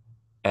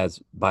as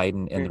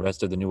Biden and the Mm.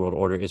 rest of the New World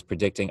Order is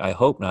predicting. I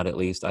hope not, at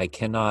least. I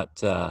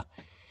cannot.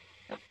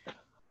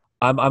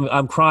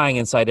 I'm crying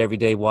inside every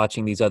day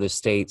watching these other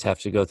states have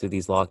to go through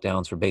these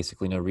lockdowns for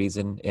basically no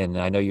reason. And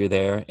I know you're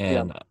there,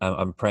 Yeah. and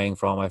I'm praying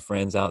for all my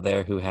friends out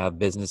there who have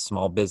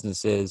small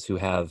businesses, who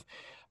have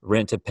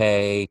rent to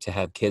pay, to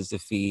have kids to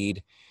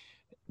feed,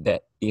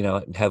 that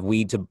have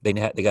weed they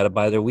got to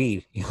buy their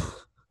weed.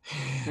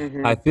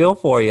 I Hmm. feel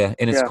for you,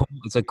 and it's Yeah. cold.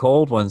 It's a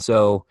cold one,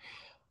 so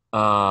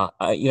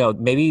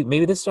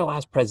maybe this is our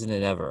last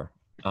president ever.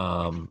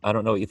 I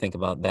don't know what you think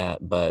about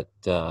that, but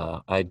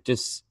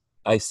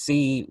I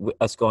see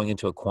us going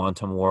into a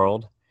quantum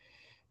world.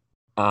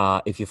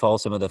 If you follow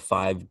some of the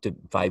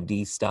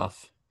 5D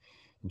stuff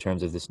in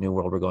terms of this new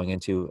world we're going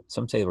into,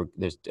 some say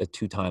there's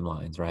two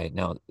timelines, right?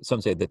 Now,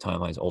 some say the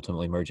timelines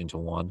ultimately merge into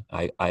one.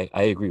 I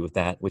agree with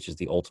that, which is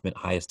the ultimate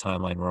highest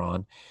timeline we're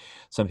on.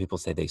 Some people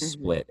say they Hmm.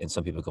 split, and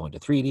some people go into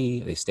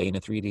 3D, they stay in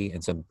a 3D,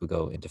 and some people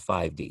go into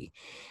 5D.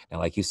 Now,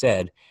 like you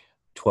said,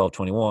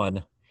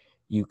 1221,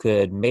 you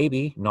could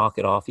maybe knock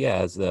it off, yeah,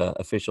 as the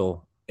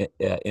official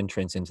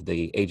entrance into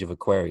the age of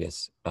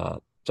Aquarius.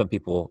 Some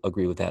people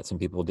agree with that. Some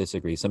people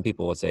disagree. Some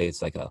people would say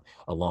it's like a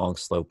long,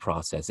 slow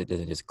process. It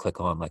doesn't just click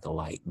on like a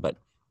light. But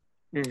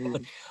Hmm.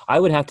 I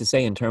would have to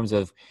say, in terms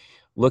of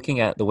looking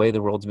at the way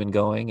the world's been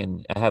going,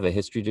 and I have a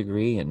history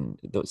degree and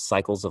those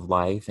cycles of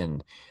life,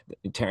 and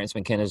Terence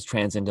McKenna's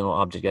transcendental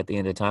object at the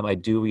end of time, I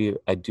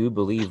do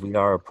believe we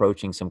are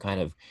approaching some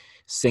kind of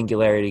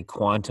singularity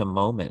quantum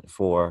moment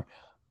for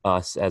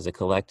us as a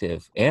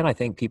collective, and I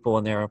think people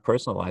in their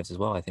personal lives as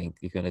well. I think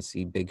you're going to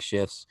see big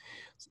shifts,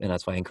 and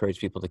that's why I encourage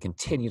people to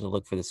continue to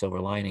look for the silver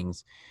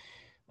linings.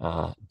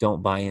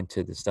 Don't buy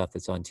into the stuff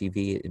that's on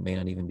TV. It may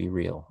not even be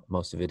real.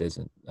 Most of it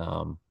isn't.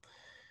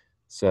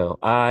 So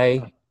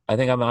I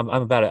think I'm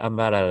about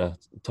out of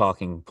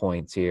talking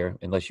points here.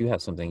 Unless you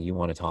have something you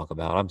want to talk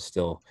about, I'm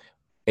still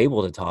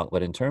able to talk.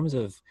 But in terms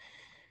of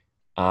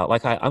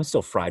I'm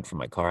still fried from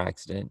my car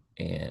accident,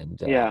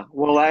 and Yeah.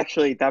 Well,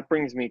 actually, that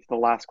brings me to the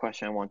last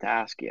question I want to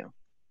ask you.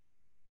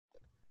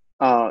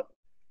 Uh,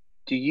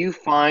 do you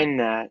find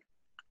that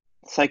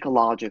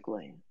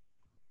psychologically,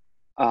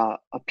 a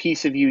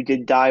piece of you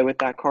did die with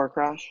that car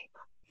crash?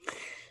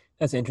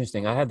 that's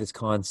interesting. I have this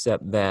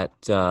concept that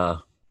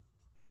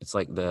it's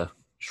like the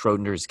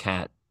Schrodinger's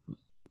cat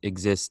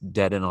exists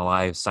dead and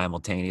alive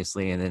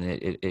simultaneously, and then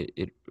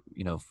it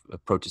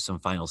approaches some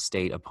final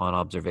state upon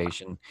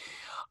observation.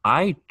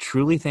 I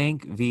truly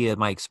think, via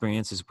my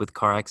experiences with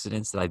car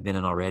accidents that I've been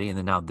in already, and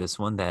then now this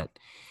one, that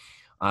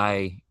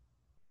I,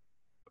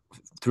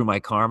 through my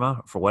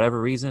karma, for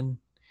whatever reason,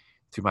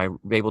 through my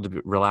able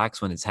to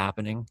relax when it's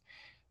happening,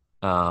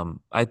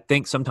 I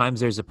think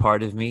sometimes there's a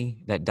part of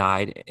me that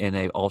died in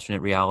a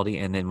alternate reality,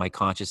 and then my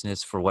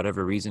consciousness, for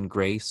whatever reason,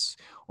 grace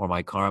or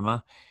my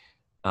karma,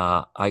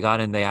 I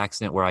got in the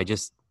accident where I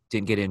just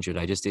didn't get injured.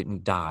 I just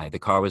didn't die. The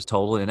car was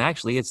totaled, and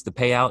actually, it's the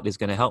payout is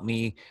going to help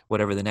me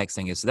whatever the next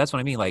thing is. So that's what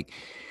I mean. Like,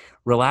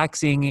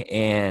 relaxing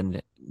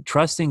and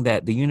trusting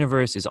that the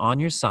universe is on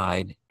your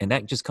side, and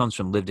that just comes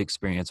from lived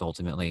experience.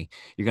 Ultimately,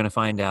 you're going to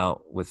find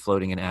out with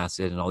floating in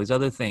acid and all these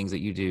other things that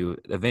you do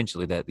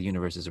eventually, that the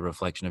universe is a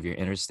reflection of your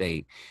inner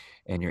state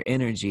and your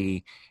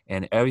energy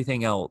and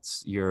everything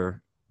else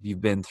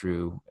you've been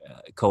through,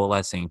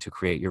 coalescing to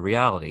create your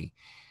reality.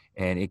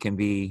 And it can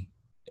be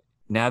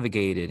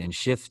navigated and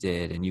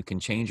shifted, and you can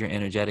change your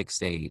energetic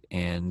state.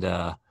 And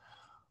I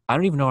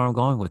don't even know where I'm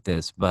going with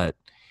this, but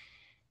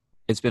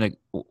it's been a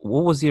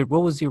what was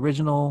the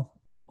original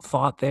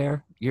thought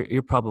there?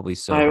 You're probably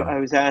sober. I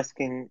was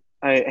asking.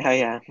 I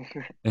yeah.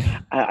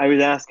 I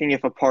was asking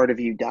if a part of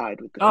you died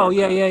with the Oh, car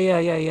yeah, yeah, crash. yeah,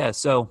 yeah, yeah.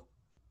 So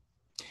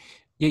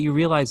yeah, you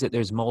realize that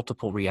there's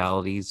multiple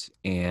realities,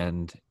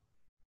 and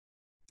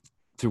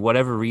through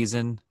whatever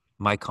reason,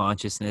 my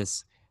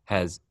consciousness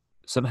has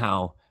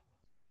somehow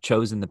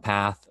chosen the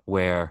path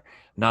where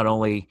not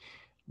only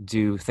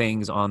do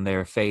things on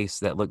their face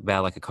that look bad,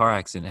 like a car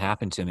accident,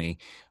 happen to me,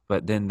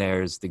 but then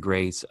there's the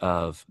grace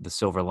of the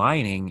silver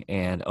lining,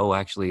 and oh,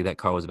 actually that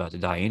car was about to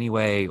die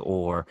anyway,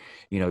 or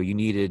you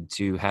needed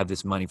to have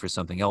this money for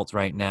something else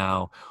right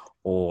now,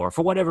 or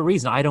for whatever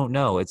reason, I don't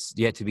know, it's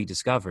yet to be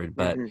discovered.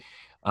 But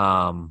Hmm.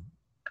 um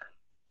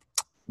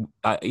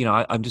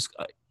I'm just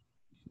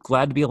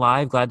glad to be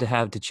alive, glad to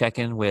have to check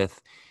in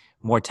with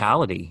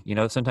mortality. You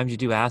know, sometimes you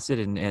do acid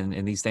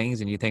and these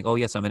things and you think, oh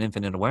yes, I'm an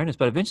infinite awareness,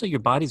 but eventually your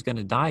body's going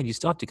to die and you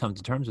still have to come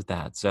to terms with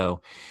that.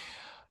 So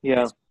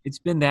Yeah. it's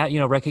been that, you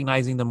know,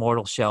 recognizing the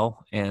mortal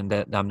shell and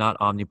that I'm not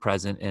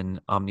omnipresent and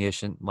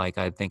omniscient like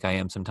I think I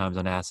am sometimes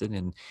on acid.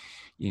 And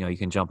you know, you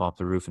can jump off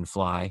the roof and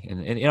fly.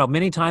 And you know,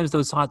 many times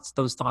those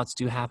thoughts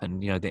do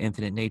happen, you know, the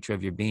infinite nature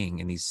of your being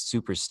in these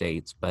super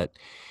states. But,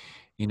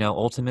 you know,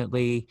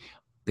 ultimately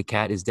the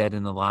cat is dead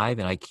and alive.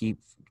 And I keep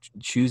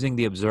choosing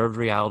the observed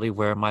reality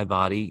where my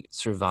body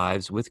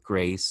survives with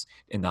grace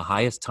in the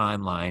highest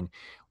timeline,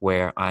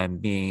 where I'm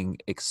being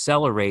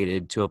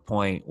accelerated to a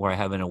point where I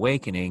have an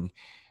awakening,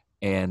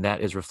 and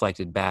that is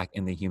reflected back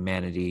in the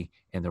humanity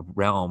in the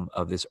realm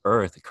of this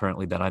earth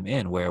currently that I'm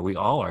in, where we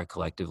all are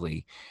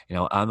collectively. You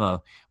know, I'm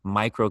a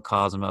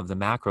microcosm of the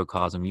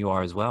macrocosm. You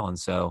are as well. And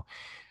so,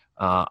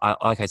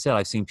 like I said,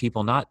 I've seen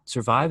people not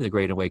survive the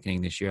Great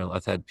Awakening this year.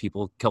 I've had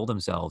people kill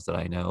themselves that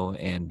I know,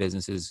 and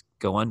businesses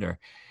go under.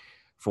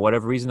 For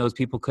whatever reason, those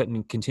people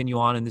couldn't continue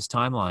on in this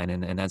timeline,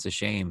 and that's a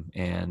shame.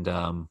 And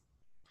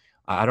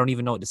I don't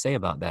even know what to say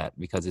about that,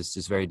 because it's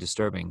just very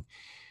disturbing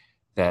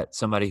that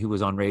somebody who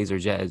was on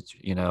razor's edge,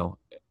 you know,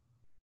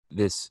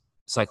 this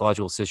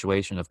psychological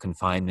situation of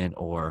confinement,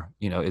 or,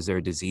 you know, is there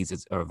a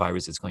disease or a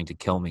virus that's going to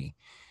kill me?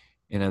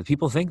 You know,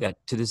 people think that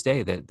to this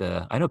day.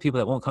 That I know people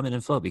that won't come in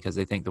and float because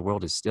they think the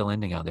world is still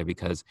ending out there,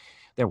 because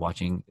they're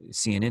watching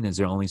CNN as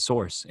their only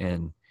source,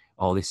 and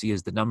all they see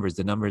is the numbers,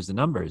 the numbers, the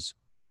numbers.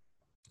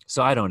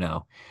 So I don't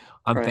know.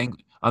 Right.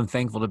 I'm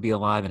thankful to be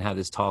alive and have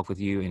this talk with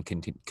you and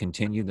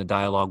continue the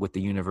dialogue with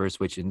the universe,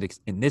 which in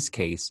this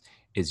case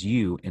is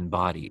you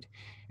embodied.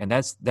 And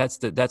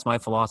that's my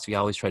philosophy. I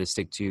always try to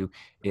stick to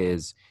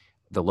is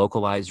the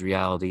localized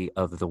reality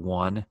of the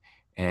one.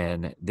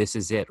 And this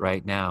is it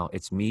right now.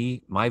 It's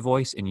me, my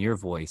voice, and your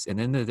voice. And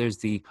then there's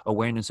the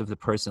awareness of the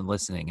person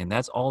listening. And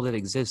that's all that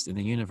exists in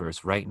the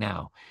universe right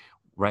now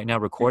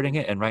recording Mhm.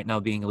 it, and right now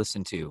being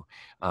listened to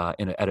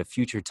at a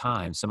future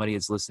time. Somebody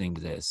is listening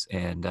to this,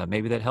 and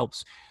maybe that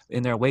helps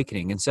in their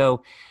awakening. And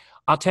so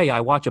I'll tell you,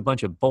 I watch a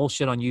bunch of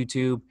bullshit on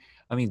YouTube.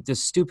 I mean, the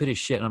stupidest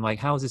shit. And I'm like,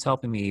 how is this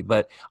helping me?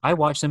 But I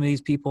watch some of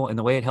these people, and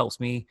the way it helps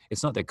me,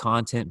 it's not their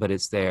content, but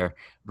it's their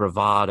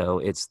bravado.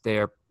 It's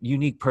their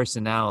unique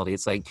personality.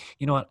 It's like,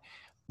 you know what?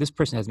 This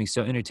person has me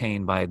so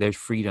entertained by their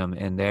freedom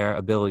and their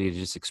ability to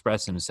just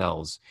express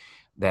themselves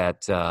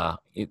that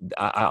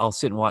I'll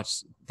sit and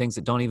watch things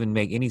that don't even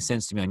make any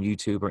sense to me on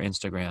YouTube or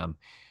Instagram,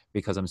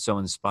 because I'm so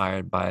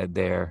inspired by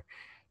their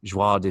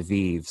joie de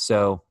vivre.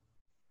 So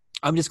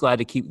I'm just glad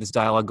to keep this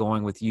dialogue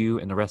going with you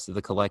and the rest of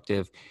the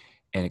collective,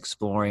 and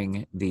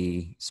exploring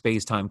the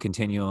space-time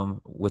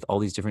continuum with all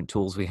these different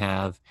tools we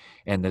have,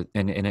 and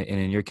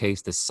in your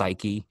case, the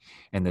psyche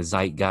and the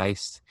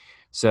zeitgeist.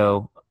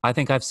 So I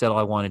think I've said all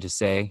I wanted to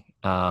say.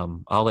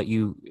 I'll let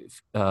you,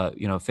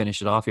 you know,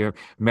 finish it off here.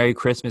 Merry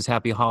Christmas,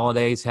 Happy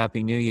Holidays,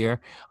 Happy New Year.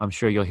 I'm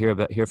sure you'll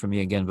hear from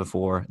me again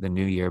before the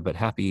New Year. But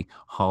Happy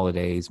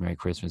Holidays, Merry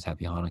Christmas,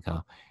 Happy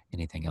Hanukkah.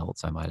 Anything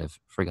else I might have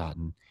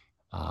forgotten?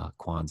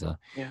 Kwanzaa.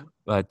 Yeah.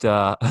 But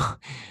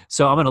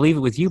so I'm going to leave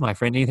it with you, my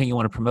friend. Anything you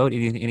want to promote?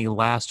 Any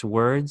last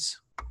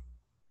words?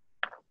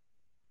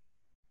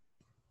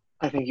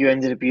 I think you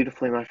ended it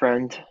beautifully, my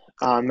friend.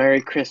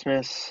 Merry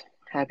Christmas,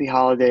 Happy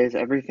Holidays,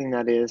 everything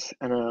that is,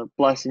 and a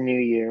blessed New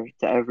Year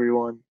to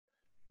everyone.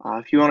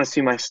 If you want to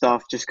see my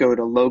stuff, just go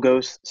to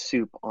Logos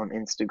Soup on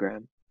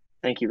Instagram.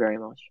 Thank you very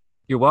much.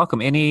 You're welcome.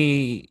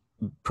 Any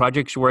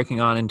projects you're working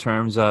on in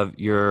terms of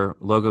your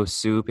logo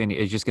soup, and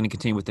is just going to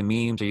continue with the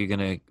memes? Are you going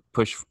to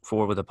push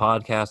forward with a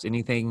podcast?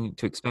 Anything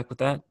to expect with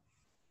that?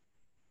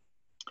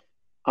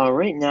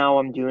 Right now,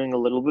 I'm doing a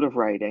little bit of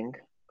writing.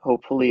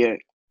 Hopefully, it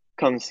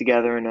comes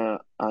together in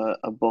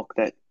a book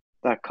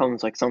that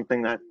comes like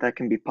something that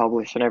can be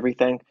published and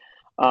everything.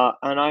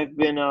 And I've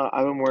been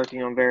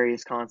working on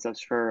various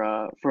concepts for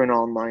an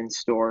online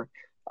store.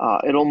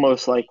 It'll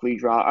most likely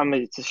drop. I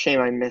mean, it's a shame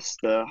I missed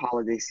the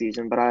holiday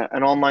season, but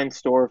an online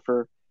store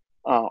for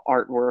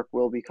artwork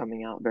will be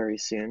coming out very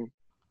soon,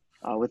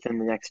 within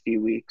the next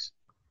few weeks.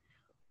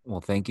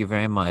 Well, thank you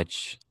very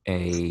much.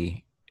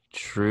 A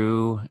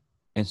true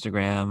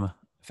Instagram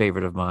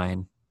favorite of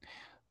mine.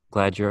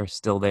 Glad you're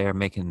still there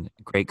making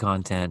great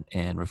content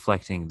and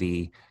reflecting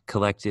the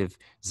collective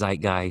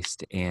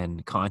zeitgeist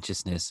and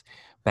consciousness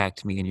back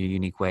to me in your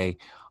unique way.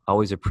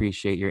 Always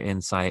appreciate your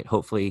insight.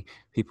 Hopefully,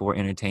 people were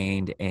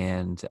entertained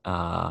and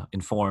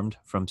informed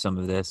from some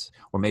of this,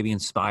 or maybe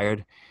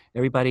inspired.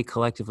 Everybody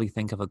collectively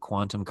think of a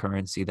quantum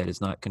currency that is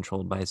not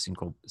controlled by a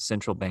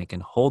central bank,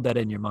 and hold that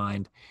in your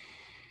mind.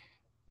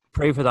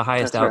 Pray for the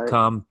highest That's right.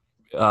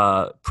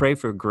 outcome. Pray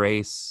for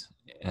grace.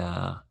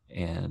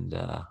 And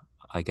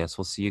I guess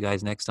we'll see you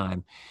guys next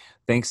time.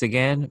 Thanks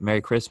again.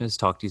 Merry Christmas.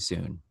 Talk to you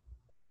soon.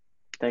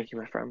 Thank you,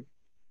 my friend.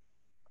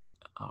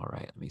 All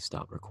right. Let me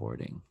stop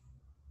recording.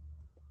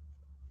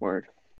 Word.